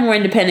and kind of more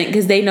independent,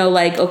 because they know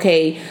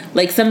okay,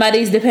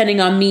 somebody's depending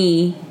on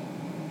me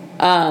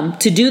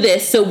to do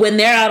this. So when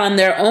they're out on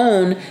their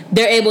own,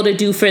 they're able to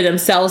do for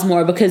themselves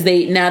more, because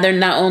they're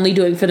not only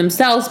doing for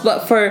themselves,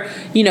 but for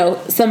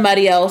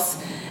somebody else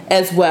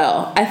as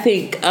well. I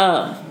think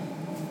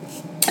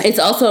it's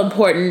also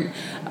important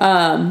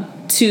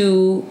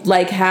to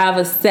have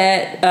a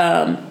set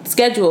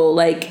schedule.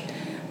 Okay,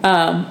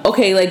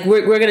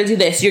 we're gonna do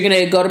this. You're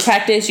gonna go to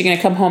practice. You're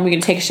gonna come home. You're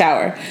gonna take a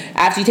shower.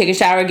 After you take a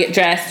shower, get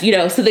dressed.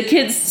 So the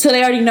kids, so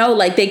they already know.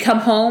 They come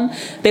home,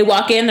 they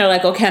walk in, they're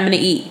okay, I'm gonna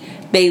eat.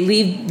 They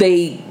leave.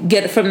 They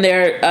get from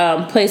their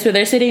place where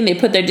they're sitting. They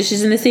put their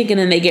dishes in the sink, and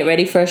then they get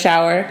ready for a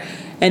shower.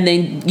 And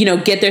then,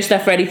 get their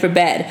stuff ready for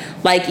bed.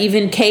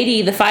 Even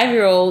Katie, the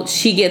 5-year-old,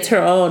 she gets her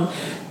own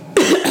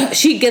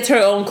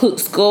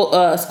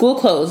school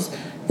clothes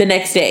the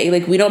next day.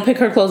 We don't pick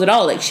her clothes at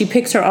all. She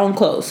picks her own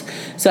clothes.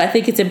 So I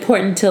think it's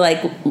important to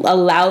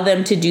allow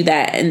them to do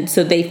that, and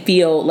so they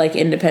feel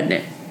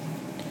independent.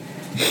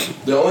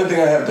 The only thing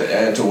I have to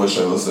add to what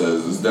Shayla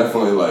says is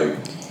definitely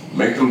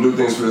make them do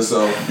things for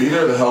themselves. Be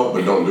there to help,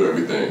 but don't do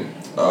everything.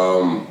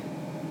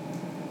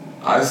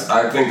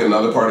 I think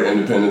another part of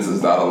independence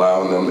is not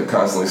allowing them to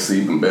constantly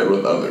sleep in bed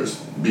with others,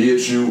 be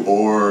it you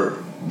or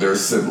their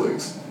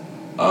siblings.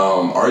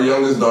 Our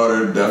youngest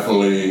daughter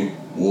definitely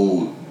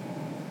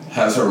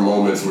has her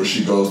moments where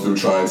she goes through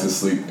trying to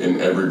sleep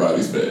in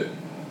everybody's bed.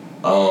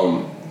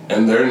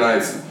 And their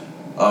nights,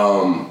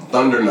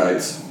 thunder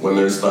nights, when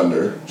there's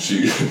thunder,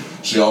 she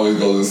always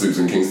goes and sleeps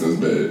in Kingston's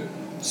bed.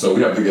 So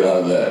we have to get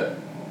out of that.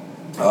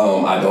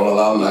 I don't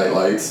allow night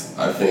lights.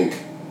 I think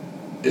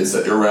it's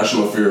an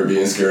irrational fear of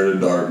being scared of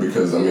the dark,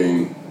 because,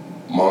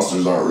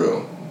 monsters aren't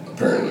real,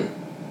 apparently.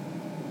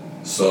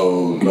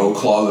 So no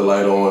closet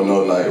light on,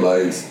 no night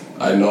lights.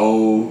 I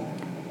know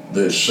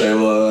that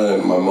Shayla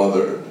and my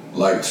mother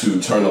like to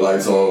turn the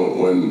lights on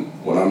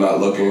when I'm not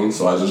looking,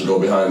 so I just go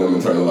behind them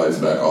and turn the lights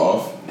back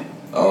off.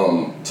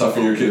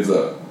 Toughen your kids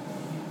up.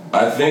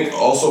 I think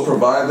also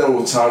provide them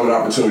with time and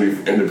opportunity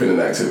for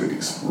independent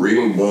activities.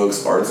 Reading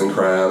books, arts and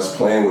crafts,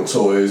 playing with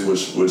toys,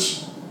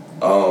 which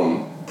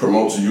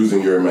promotes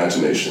using your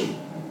imagination.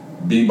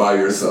 Be by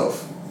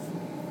yourself.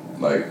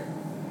 I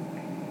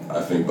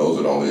think those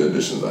are the only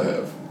additions I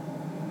have.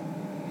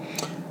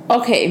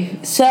 Okay,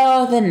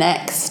 so the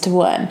next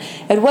one.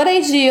 At what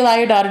age do you allow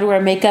your daughter to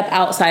wear makeup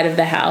outside of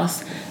the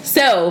house?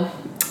 So,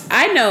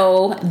 I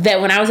know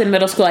that when I was in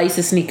middle school, I used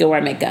to sneak and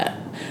wear makeup.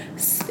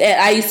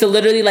 I used to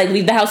literally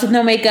leave the house with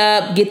no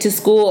makeup, get to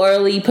school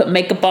early, put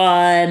makeup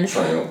on,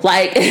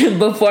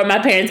 before my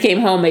parents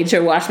came home, made sure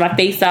to wash my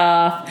face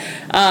off.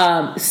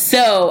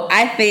 So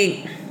I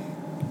think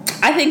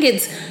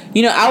it's,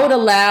 I would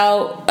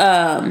allow.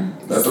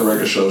 That's a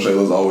record show.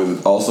 Shayla's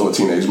always also a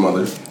teenage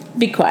mother.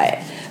 Be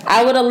quiet.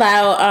 I would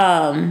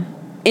allow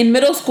in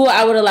middle school,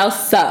 I would allow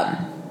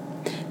some.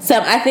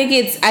 I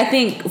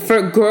think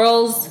for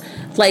girls,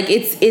 like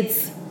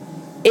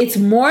it's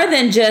more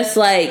than just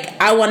like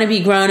I want to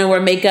be grown and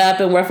wear makeup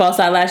and wear false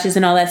eyelashes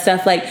and all that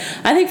stuff. Like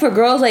I think for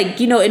girls, like,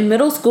 you know, in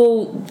middle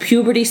school,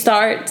 puberty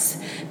starts.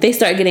 They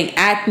start getting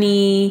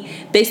acne.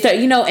 They start,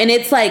 you know, and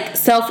it's like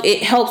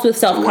it helps with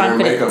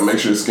self-confidence. Wearing makeup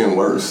makes your skin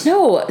worse.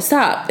 No,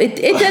 stop. It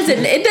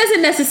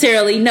doesn't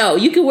necessarily. No,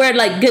 you can wear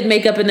like good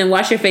makeup and then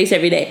wash your face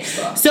every day.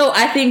 Stop. So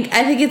I think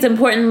it's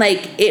important.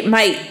 Like it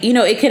might, you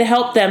know, it could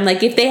help them.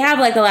 Like if they have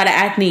like a lot of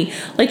acne,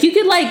 like you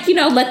could like, you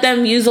know, let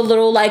them use a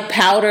little like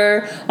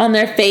powder on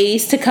their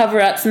face to cover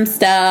up some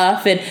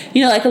stuff, and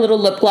you know, like a little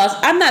lip gloss.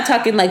 I'm not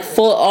talking like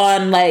full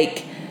on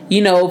like,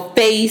 you know,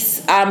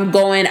 face I'm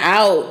going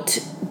out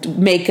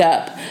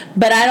makeup,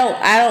 but I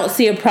don't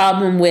see a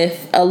problem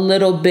with a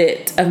little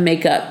bit of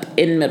makeup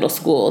in middle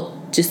school,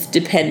 just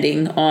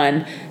depending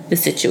on the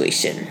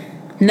situation.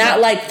 Not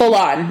like full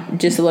on,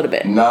 just a little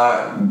bit.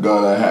 Not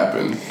gonna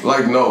happen.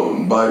 Like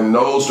no, by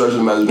no stretch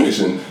of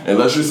imagination,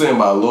 unless you're saying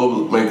by a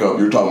little makeup,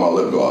 you're talking about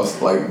lip gloss.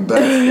 Like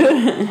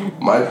that's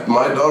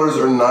my daughters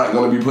are not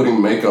gonna be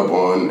putting makeup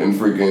on in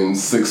freaking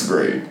 6th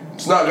grade.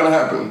 It's not gonna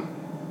happen.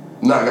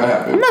 Not gonna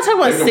happen. I'm not talking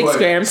about 6th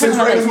grade. I'm talking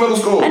 6th grade is middle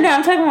school. I know.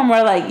 I'm talking about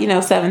more like, you know,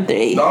 7th or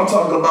 8th. No, I'm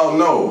talking about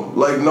no.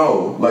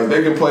 Like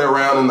they can play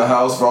around in the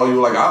house for all you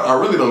like. I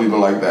really don't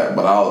even like that,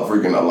 but I'll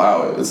freaking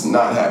allow it. It's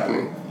not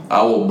happening.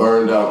 I will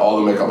burn down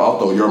all the makeup. I'll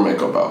throw your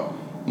makeup out.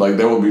 Like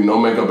there will be no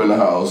makeup in the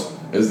house.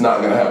 It's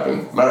not gonna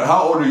happen. Matter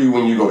how old are you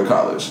when you go to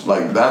college?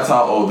 Like that's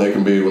how old they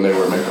can be when they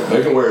wear makeup.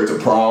 They can wear it to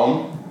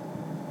prom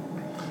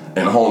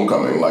and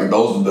homecoming. Like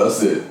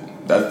that's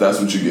it. That's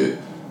what you get.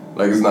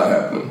 Like it's not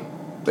happening.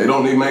 They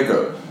don't need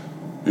makeup.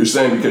 You're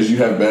saying because you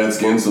have bad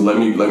skin, so let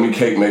me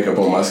cake makeup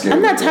on my skin.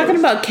 I'm not talking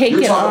about cake.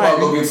 You're talking about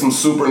go get some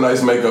super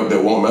nice makeup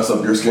that won't mess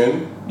up your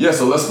skin. Yeah,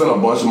 so let's spend a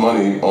bunch of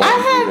money on. I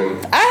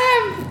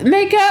have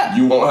makeup.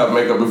 You won't have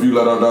makeup if you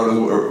let our daughters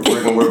wear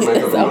makeup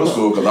in middle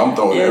school, because I'm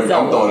throwing every.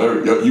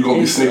 You're gonna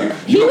be sneaking.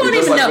 He won't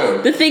even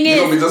know. The thing is,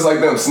 you're gonna be just like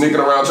them, sneaking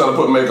around trying to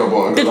put makeup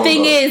on. The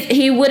thing is,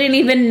 he wouldn't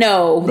even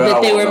know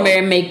that they were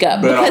wearing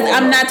makeup, because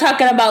I'm not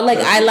talking about like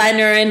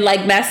eyeliner and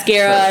like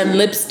mascara and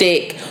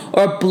lipstick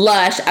or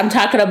blush. I'm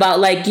talking about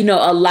like, you know,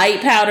 a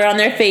light powder on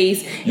their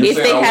face. If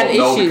they have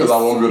issues, because I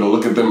won't be able to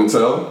look at them and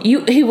tell. He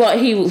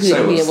won't be able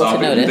to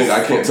notice. You think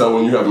I can't tell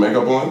when you have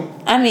makeup on?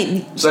 I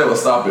mean, Shayla,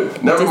 stop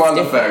it. Never mind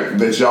the fact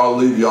that y'all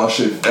leave y'all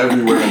shit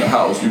everywhere in the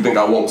house. You think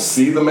I won't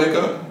see the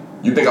makeup?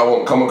 You think I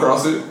won't come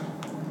across it?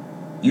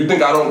 You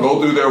think I don't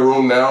go through their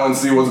room now and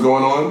see what's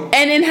going on?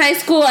 And in high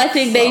school, I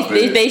think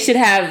they should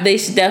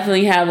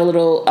definitely have a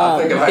little. I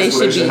think in high school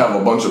they should have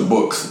a bunch of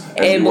books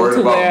and be worried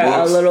about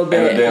books a little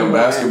bit and a damn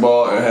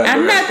basketball and have.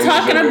 I'm not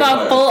talking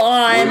about full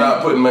on. We're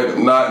not putting makeup.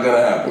 Not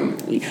gonna happen.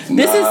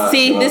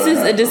 This is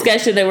a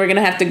discussion that we're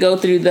gonna have to go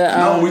through the.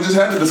 No, we just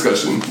had the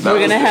discussion.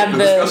 We're gonna have the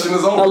discussion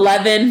is over.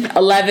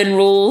 11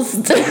 rules.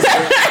 The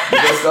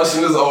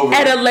discussion is over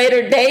at a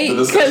later date.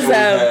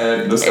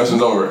 The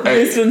discussion's over.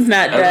 Hey, this one's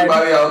not done.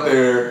 Everybody out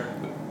there,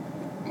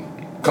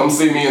 come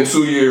see me in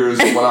 2 years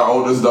when our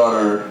oldest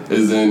daughter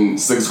is in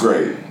 6th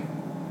grade.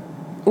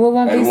 What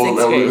won't be 6th grade?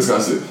 And we'll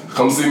discuss it.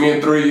 Come see me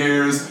in 3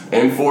 years,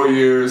 in 4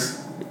 years.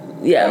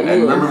 Yeah,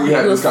 and remember we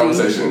had this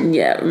conversation.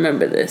 Yeah,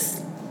 remember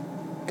this.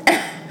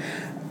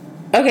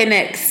 Okay,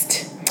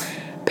 next.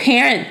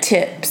 Parent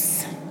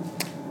tips.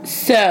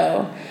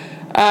 So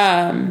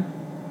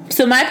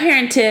my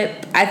parent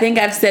tip, I think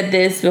I've said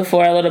this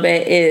before a little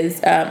bit,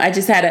 is I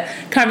just had a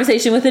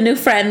conversation with a new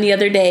friend the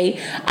other day.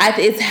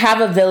 It's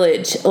have a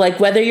village. Like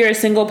whether you're a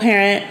single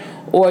parent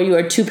or you're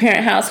a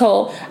 2-parent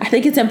household, I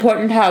think it's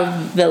important to have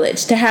a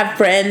village, to have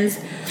friends,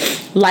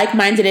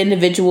 like-minded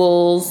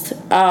individuals,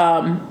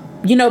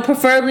 you know,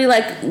 preferably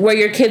like where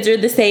your kids are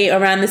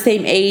around the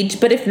same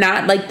age, but if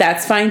not, like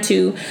that's fine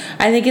too.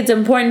 I think it's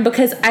important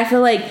because I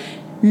feel like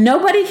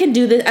nobody can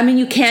do this. I mean,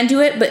 you can do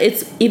it, but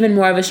it's even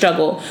more of a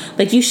struggle.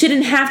 Like you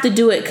shouldn't have to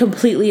do it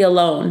completely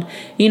alone.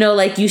 You know,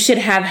 like you should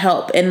have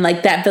help. And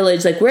like that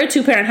village, like we're a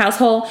 2-parent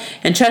household,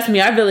 and trust me,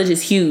 our village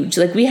is huge.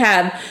 Like we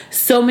have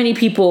so many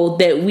people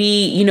that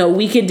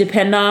we can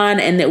depend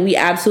on and that we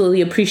absolutely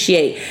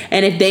appreciate.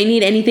 And if they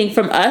need anything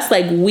from us,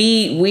 like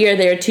we are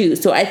there too.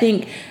 So I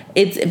think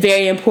it's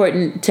very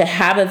important to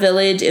have a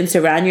village and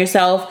surround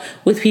yourself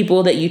with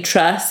people that you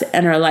trust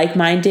and are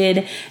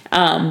like-minded,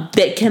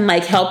 that can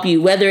like help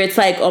you. Whether it's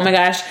like, oh my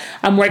gosh,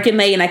 I'm working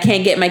late and I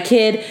can't get my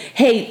kid.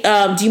 Hey,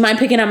 do you mind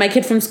picking up my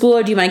kid from school?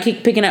 Or do you mind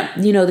picking up,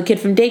 you know, the kid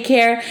from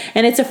daycare?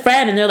 And it's a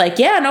friend and they're like,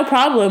 yeah, no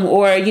problem.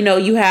 Or, you know,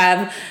 you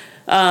have,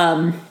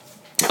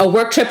 a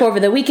work trip over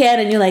the weekend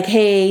and you're like,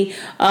 hey,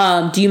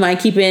 do you mind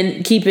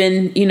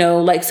keeping, you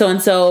know, like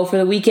so-and-so for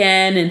the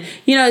weekend? And,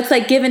 you know, it's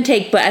like give and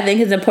take, but I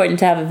think it's important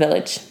to have a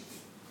village.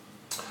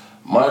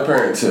 My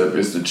parent tip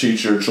is to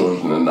teach your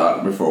children to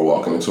knock before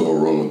walking into a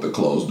room with a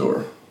closed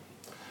door.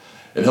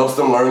 It helps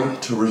them learn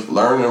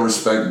and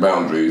respect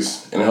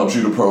boundaries, and it helps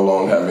you to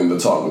prolong having the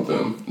talk with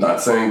them. Not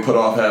saying put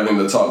off having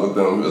the talk with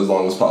them as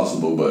long as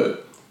possible,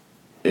 but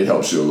it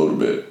helps you a little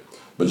bit.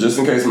 But just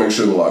in case, make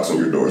sure the locks on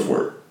your doors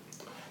work.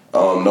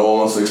 No one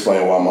wants to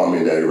explain why mommy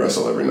and daddy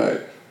wrestle every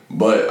night.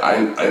 But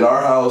in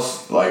our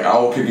house, like, I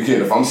will kick a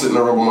kid. If I'm sitting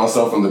in a room by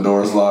myself and the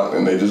door is locked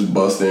and they just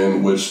bust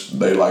in, which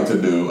they like to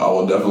do, I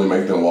will definitely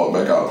make them walk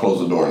back out, close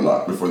the door, and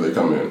lock before they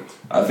come in.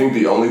 I think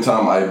the only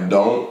time I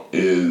don't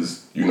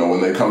is,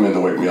 when they come in to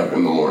wake me up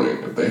in the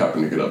morning, if they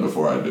happen to get up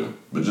before I do.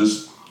 But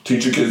just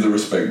teach your kids to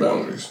respect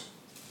boundaries.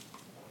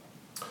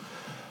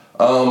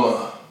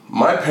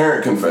 My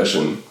parent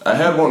confession, I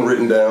had one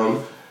written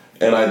down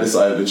and I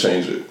decided to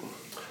change it.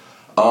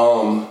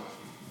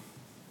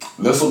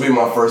 This will be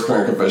my first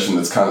parent confession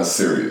that's kind of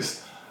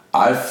serious.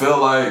 I feel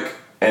like,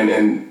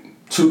 and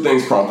two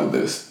things prompted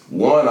this.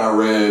 One, I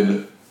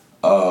read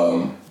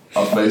a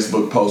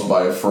Facebook post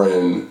by a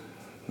friend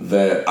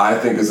that I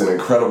think is an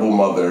incredible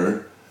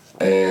mother,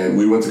 and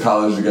we went to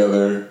college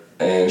together,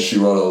 and she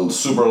wrote a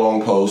super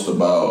long post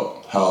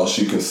about how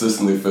she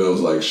consistently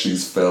feels like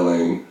she's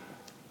failing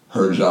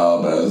her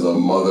job as a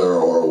mother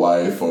or a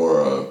wife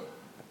or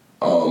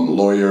a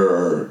lawyer,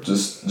 or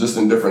just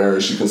in different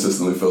areas she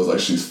consistently feels like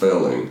she's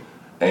failing.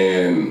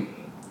 And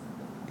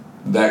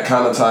that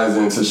kind of ties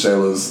into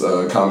Shayla's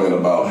comment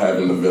about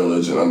having the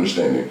village and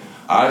understanding.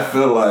 I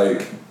feel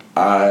like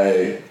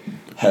I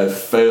have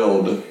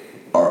failed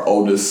our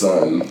oldest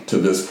son to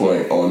this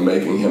point on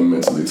making him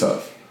mentally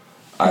tough.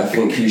 I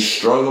think he's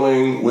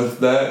struggling with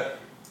that,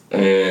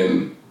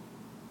 and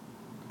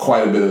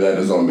quite a bit of that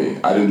is on me.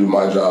 I didn't do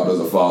my job as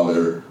a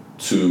father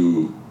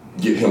to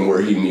get him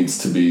where he needs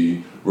to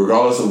be,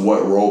 regardless of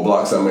what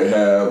roadblocks I may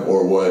have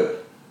or what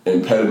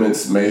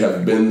impediments may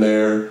have been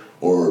there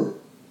or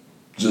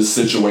just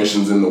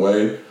situations in the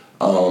way.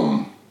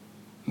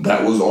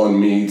 That was on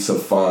me to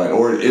find,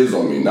 or it is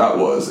on me,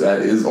 that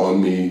is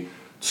on me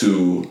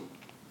to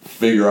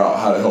figure out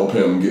how to help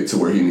him get to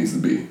where he needs to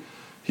be.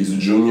 He's a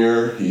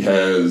junior. He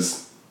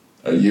has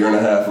a year and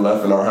a half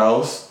left in our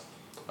house.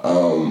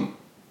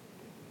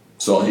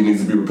 So he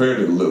needs to be prepared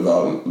to live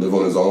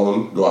on his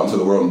own, go out into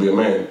the world and be a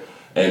man.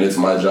 And it's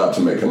my job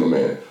to make him a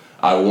man.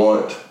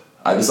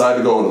 I decided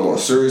to go with a more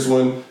serious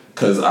one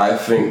because I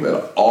think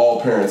that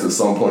all parents at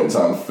some point in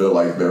time feel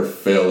like they're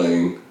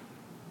failing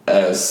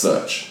as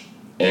such.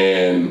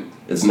 And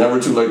it's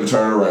never too late to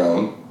turn it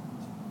around.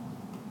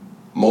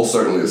 Most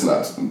certainly it's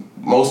not.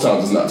 Most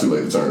times it's not too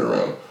late to turn it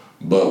around.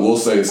 But we'll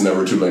say it's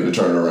never too late to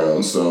turn it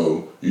around,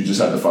 so you just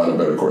have to find a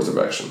better course of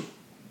action.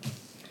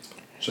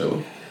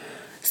 Shayla?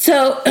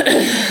 So,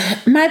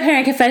 my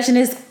parent confession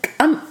is,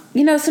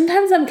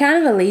 sometimes I'm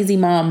kind of a lazy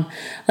mom.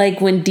 Like,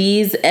 when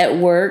Dee's at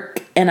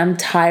work and I'm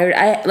tired,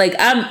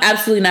 I'm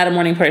absolutely not a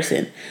morning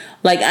person.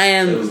 Like, I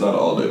am... Shayla's not an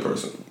all-day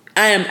person.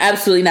 I am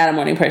absolutely not a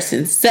morning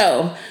person.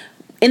 So,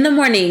 in the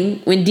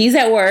morning, when Dee's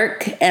at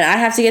work and I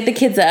have to get the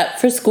kids up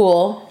for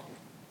school...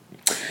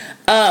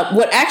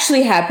 what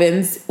actually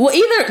happens,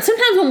 either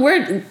sometimes when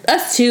we're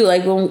us too,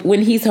 like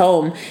when he's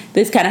home,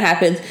 this kind of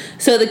happens.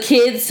 So the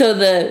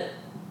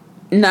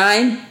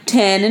 9,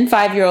 10, and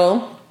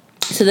 5-year-old,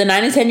 so the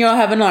 9 and 10-year-old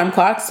have an alarm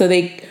clock, so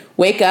they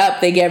wake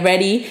up, they get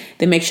ready,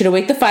 they make sure to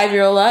wake the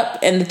 5-year-old up,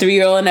 and the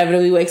 3-year-old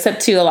inevitably wakes up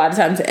too, a lot of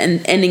times,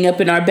 and ending up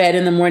in our bed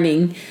in the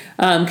morning,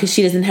 because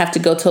she doesn't have to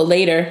go till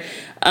later.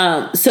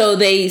 So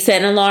they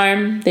set an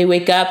alarm, they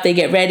wake up, they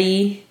get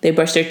ready, they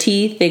brush their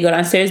teeth, they go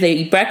downstairs, they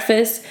eat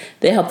breakfast,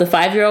 they help the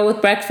 5-year-old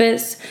with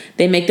breakfast,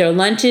 they make their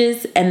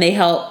lunches, and they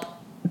help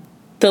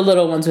the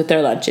little ones with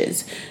their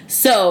lunches.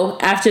 So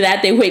after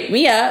that, they wake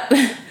me up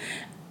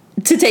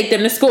to take them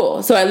to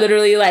school. So I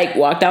literally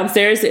walk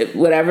downstairs,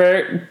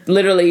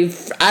 literally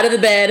out of the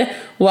bed,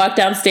 walk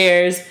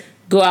downstairs,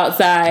 go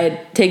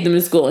outside, take them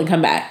to school, and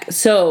come back.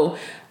 So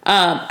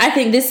I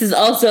think this is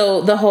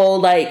also the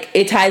whole,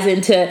 it ties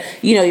into,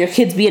 your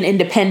kids being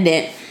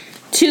independent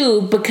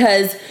too,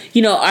 because,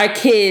 our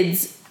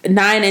kids,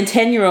 9 and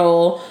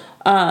 10-year-old,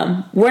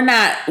 I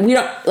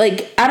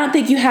don't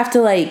think you have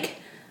to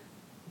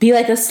be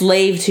a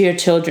slave to your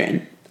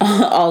children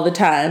all the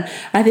time.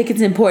 I think it's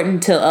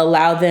important to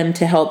allow them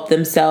to help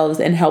themselves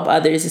and help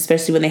others,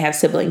 especially when they have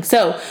siblings.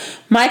 So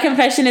my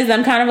confession is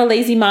I'm kind of a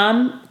lazy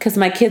mom because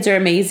my kids are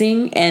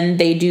amazing and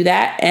they do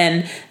that,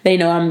 and they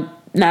know I'm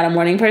not a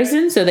morning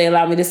person, so they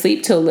allow me to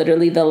sleep till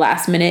literally the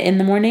last minute in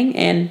the morning,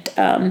 and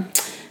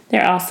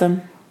they're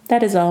awesome.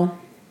 That is all.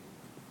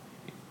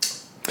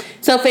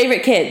 So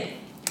favorite kid.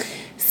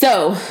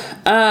 So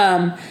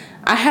I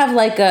have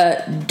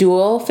a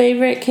dual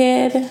favorite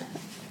kid,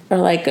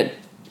 or a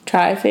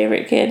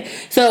tri-favorite kid.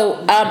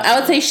 So I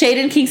would say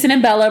Shaden, Kingston,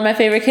 and Bella are my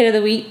favorite kid of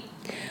the week,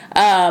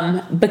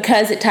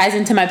 because it ties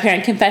into my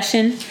parent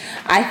confession.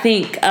 I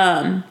think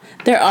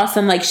they're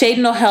awesome.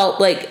 Shaden will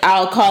help.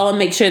 I'll call him,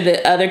 make sure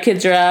that other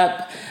kids are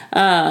up.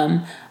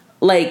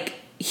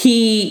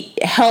 He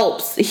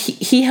helps.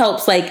 He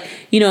helps.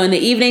 In the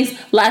evenings.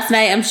 Last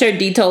night, I'm sure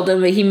Dee told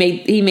him that he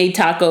made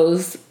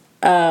tacos.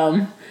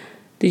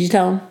 Did you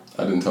tell him?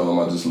 I didn't tell him.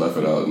 I just left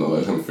it out and I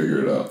let him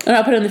figure it out. And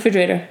I'll put it in the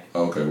refrigerator.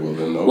 Okay, well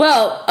then no.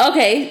 Well,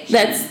 okay,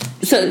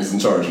 He's in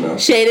charge now.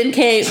 Shaden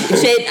came.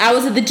 I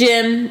was at the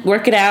gym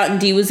working out, and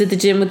Dee was at the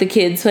gym with the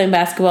kids playing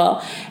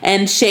basketball.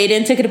 And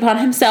Shaden took it upon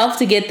himself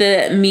to get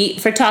the meat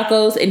for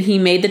tacos, and he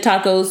made the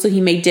tacos. So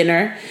he made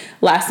dinner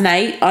last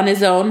night on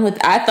his own.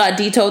 I thought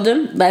Dee told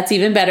him. That's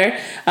even better.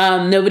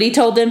 Nobody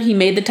told him. He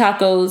made the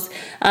tacos.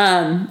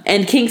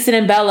 And Kingston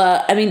and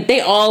Bella, I mean, they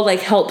all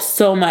like help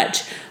so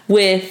much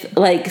with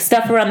like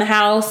stuff around the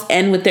house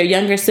and with their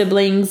younger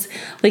siblings.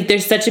 Like they're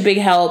such a big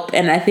help,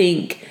 and I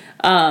think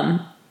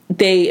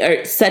they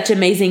are such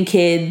amazing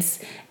kids,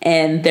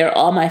 and they're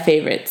all my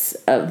favorites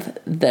of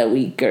the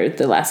week or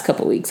the last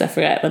couple weeks. I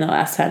forgot when the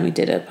last time we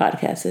did a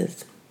podcast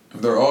is.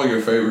 If they're all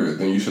your favorite,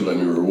 then you should let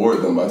me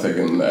reward them by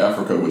taking them to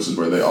Africa, which is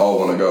where they all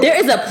want to go. There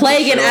is a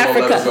plague in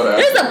Africa.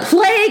 There's a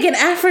plague in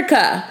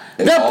Africa.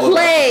 The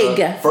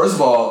plague. First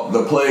of all,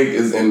 the plague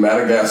is in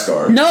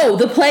Madagascar. No,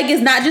 the plague is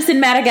not just in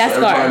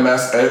Madagascar.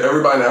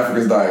 Everybody in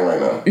Africa is dying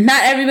right now.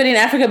 Not everybody in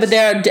Africa, but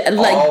there are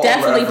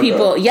definitely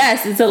people.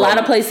 Yes, it's a lot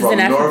of places in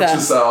Africa. From north to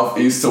south,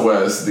 east to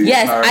west.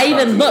 Yes, I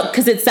even looked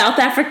because it's South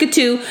Africa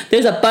too.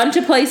 There's a bunch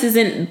of places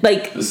in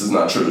like. This is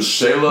not true.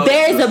 Shayla.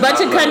 There's a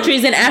bunch of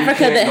countries in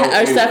Africa that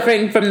are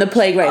suffering from the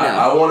plague right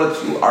now. I want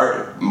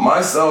to.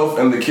 Myself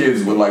and the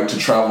kids would like to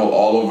travel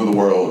all over the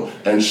world,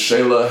 and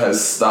Shayla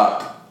has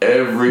stopped.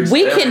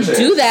 We can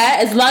do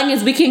that as long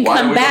as we can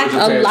come back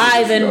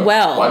alive and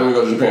well. Why didn't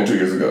we go to Japan 2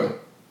 years ago?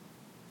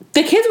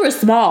 The kids were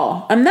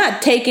small. I'm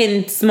not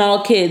taking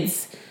small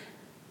kids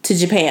to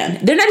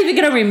Japan. They're not even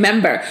going to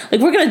remember.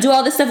 Like, we're going to do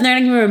all this stuff and they're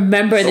not going to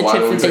remember the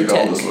trips that they took. The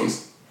oldest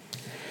ones?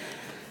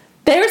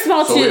 They were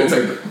small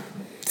too.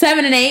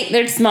 7 and 8,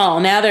 they're small.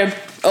 Now they're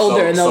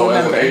older and they'll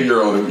remember. So as an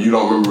 8-year-old, you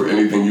don't remember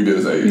anything you did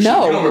as 8.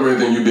 No. You don't remember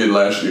anything you did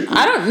last year.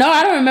 I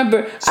don't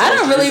remember. So I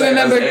don't really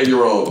remember. As an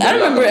 8-year-old, I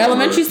don't remember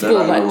elementary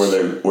school much.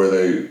 Where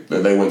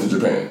they went to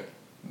Japan.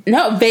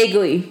 No,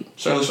 vaguely.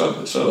 Shut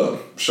up.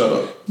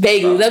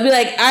 Vaguely. They'll be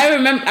like,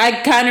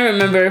 I kind of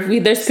remember.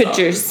 There's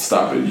pictures.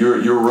 Stop it.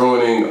 You're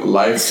ruining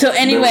life. So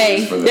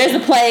anyway, there's a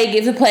plague.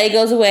 If the plague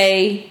goes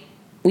away,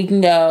 we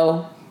can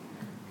go.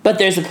 But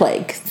there's a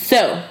plague.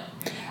 So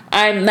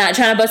I'm not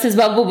trying to bust his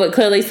bubble, but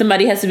clearly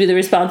somebody has to be the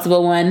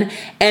responsible one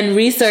and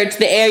research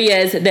the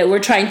areas that we're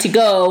trying to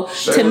go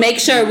to make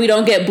sure we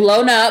don't get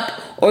blown up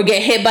or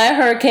get hit by a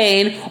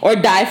hurricane or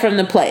die from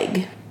the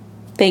plague.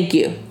 Thank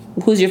you.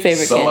 Who's your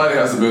favorite kid? Somebody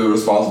has to be the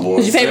responsible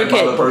one. Who's your favorite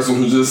kid? The person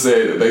who just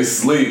said they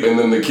sleep and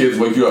then the kids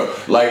wake you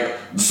up. Like,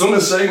 as soon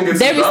as Shaden gets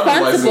his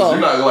driver's license, you're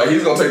not like,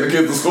 he's going to take the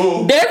kids to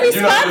school. They're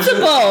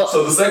responsible.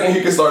 So the second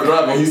he can start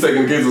driving, he's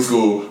taking the kids to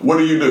school. What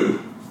do?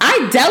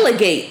 I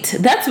delegate.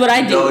 That's what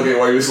I do. Delegate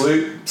while you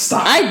sleep?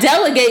 Stop. I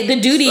delegate the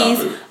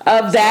duties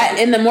of that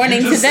in the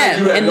morning to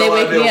them, and they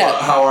wake me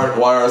up.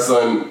 Why our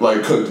son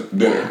cooked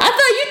dinner? I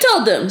thought you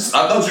told them.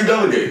 I thought you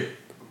delegate.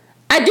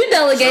 I do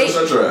delegate,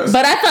 shut your ass.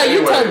 But I thought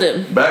you told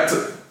him. Back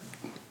to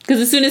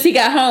because as soon as he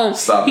got home,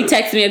 he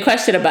texted me a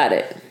question about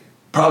it.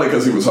 Probably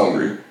because he was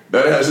hungry.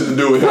 That had shit to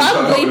do with him.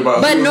 Probably,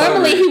 but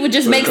normally he would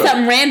just make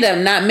something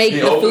random, not make the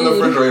food. He opened the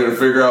refrigerator to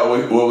figure out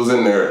what was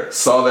in there,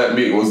 saw that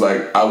meat and was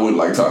like, I would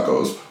like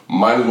tacos.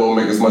 Might as well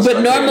make as much as I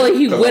can. But normally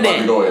he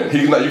wouldn't.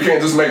 You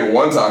can't just make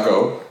one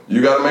taco.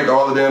 You got to make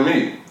all the damn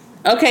meat.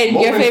 Okay,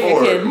 your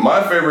favorite kid.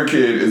 My favorite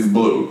kid is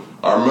Blue,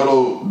 our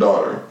middle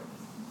daughter.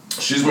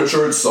 She's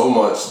matured so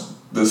much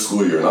this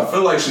school year, and I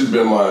feel like she's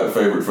been my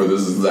favorite for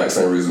this exact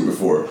same reason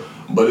before.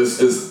 But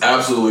it's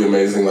absolutely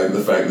amazing, like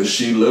the fact that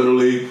she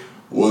literally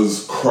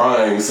was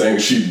crying, saying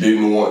she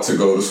didn't want to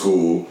go to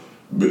school,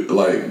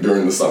 like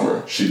during the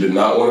summer. She did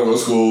not want to go to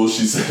school.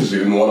 She said she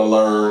didn't want to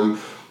learn.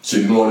 She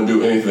didn't want to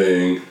do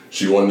anything.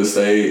 She wanted to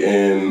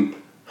stay in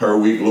her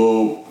week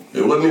little.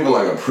 It wasn't even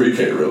like a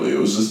pre-K really. It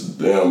was just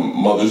damn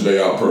Mother's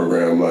Day Out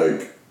program.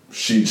 Like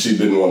she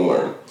didn't want to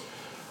learn.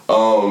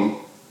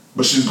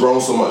 But she's grown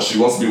so much. She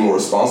wants to be more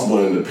responsible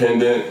and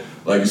independent.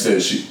 Like you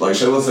said, like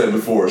Shayla said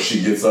before,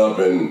 she gets up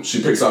and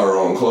she picks out her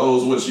own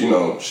clothes, which,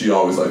 she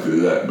always liked to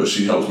do that. But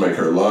she helps make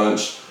her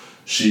lunch.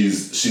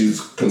 She's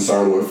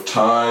concerned with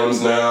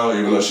times now,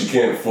 even though she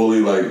can't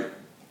fully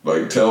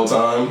like tell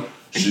time.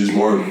 She's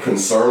more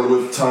concerned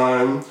with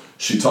time.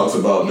 She talks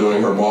about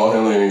doing her ball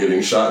handling and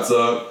getting shots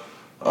up.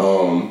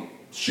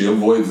 She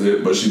avoids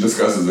it, but she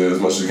discusses it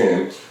as much as she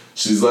can.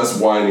 She's less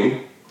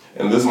whiny.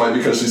 And this might be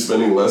because she's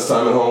spending less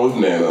time at home with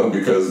Nana,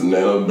 because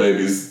Nana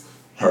babies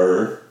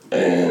her,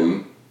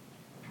 and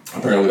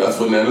apparently that's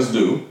what Nanas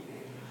do.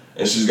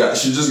 And she's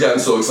just gotten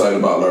so excited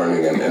about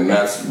learning, and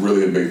that's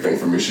really a big thing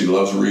for me. She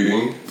loves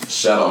reading.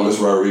 Shout out Miss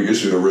Rodriguez,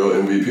 she's a real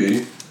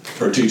MVP.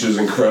 Her teacher's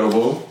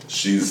incredible.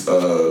 She's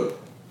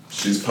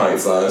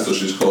pint-sized, so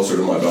she's closer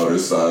to my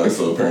daughter's size,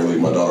 so apparently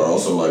my daughter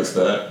also likes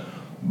that.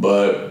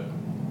 But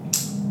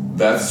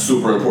that's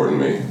super important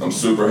to me. I'm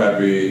super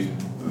happy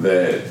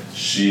that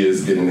she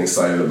is getting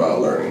excited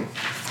about learning.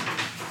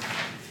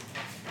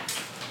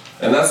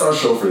 And that's our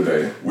show for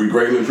today. We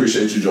greatly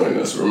appreciate you joining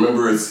us.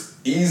 Remember, it's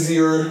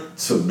easier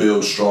to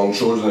build strong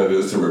children than it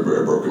is to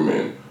repair broken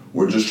men.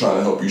 We're just trying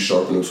to help you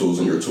sharpen the tools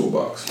in your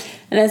toolbox.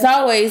 And as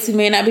always, we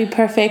may not be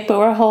perfect, but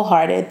we're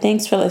wholehearted.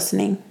 Thanks for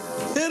listening.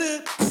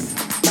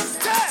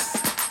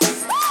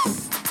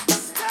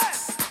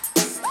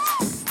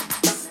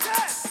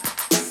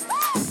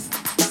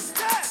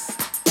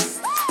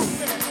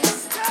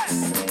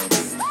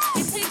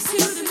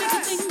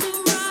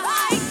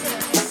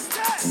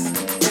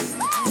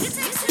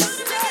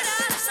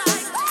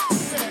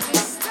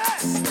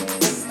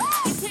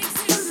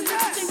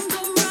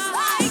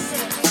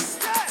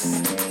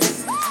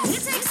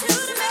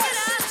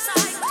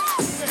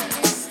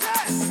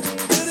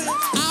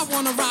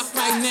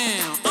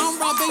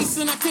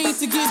 I came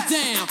to get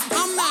down.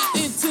 I'm not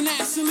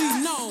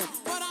internationally known,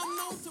 but I'm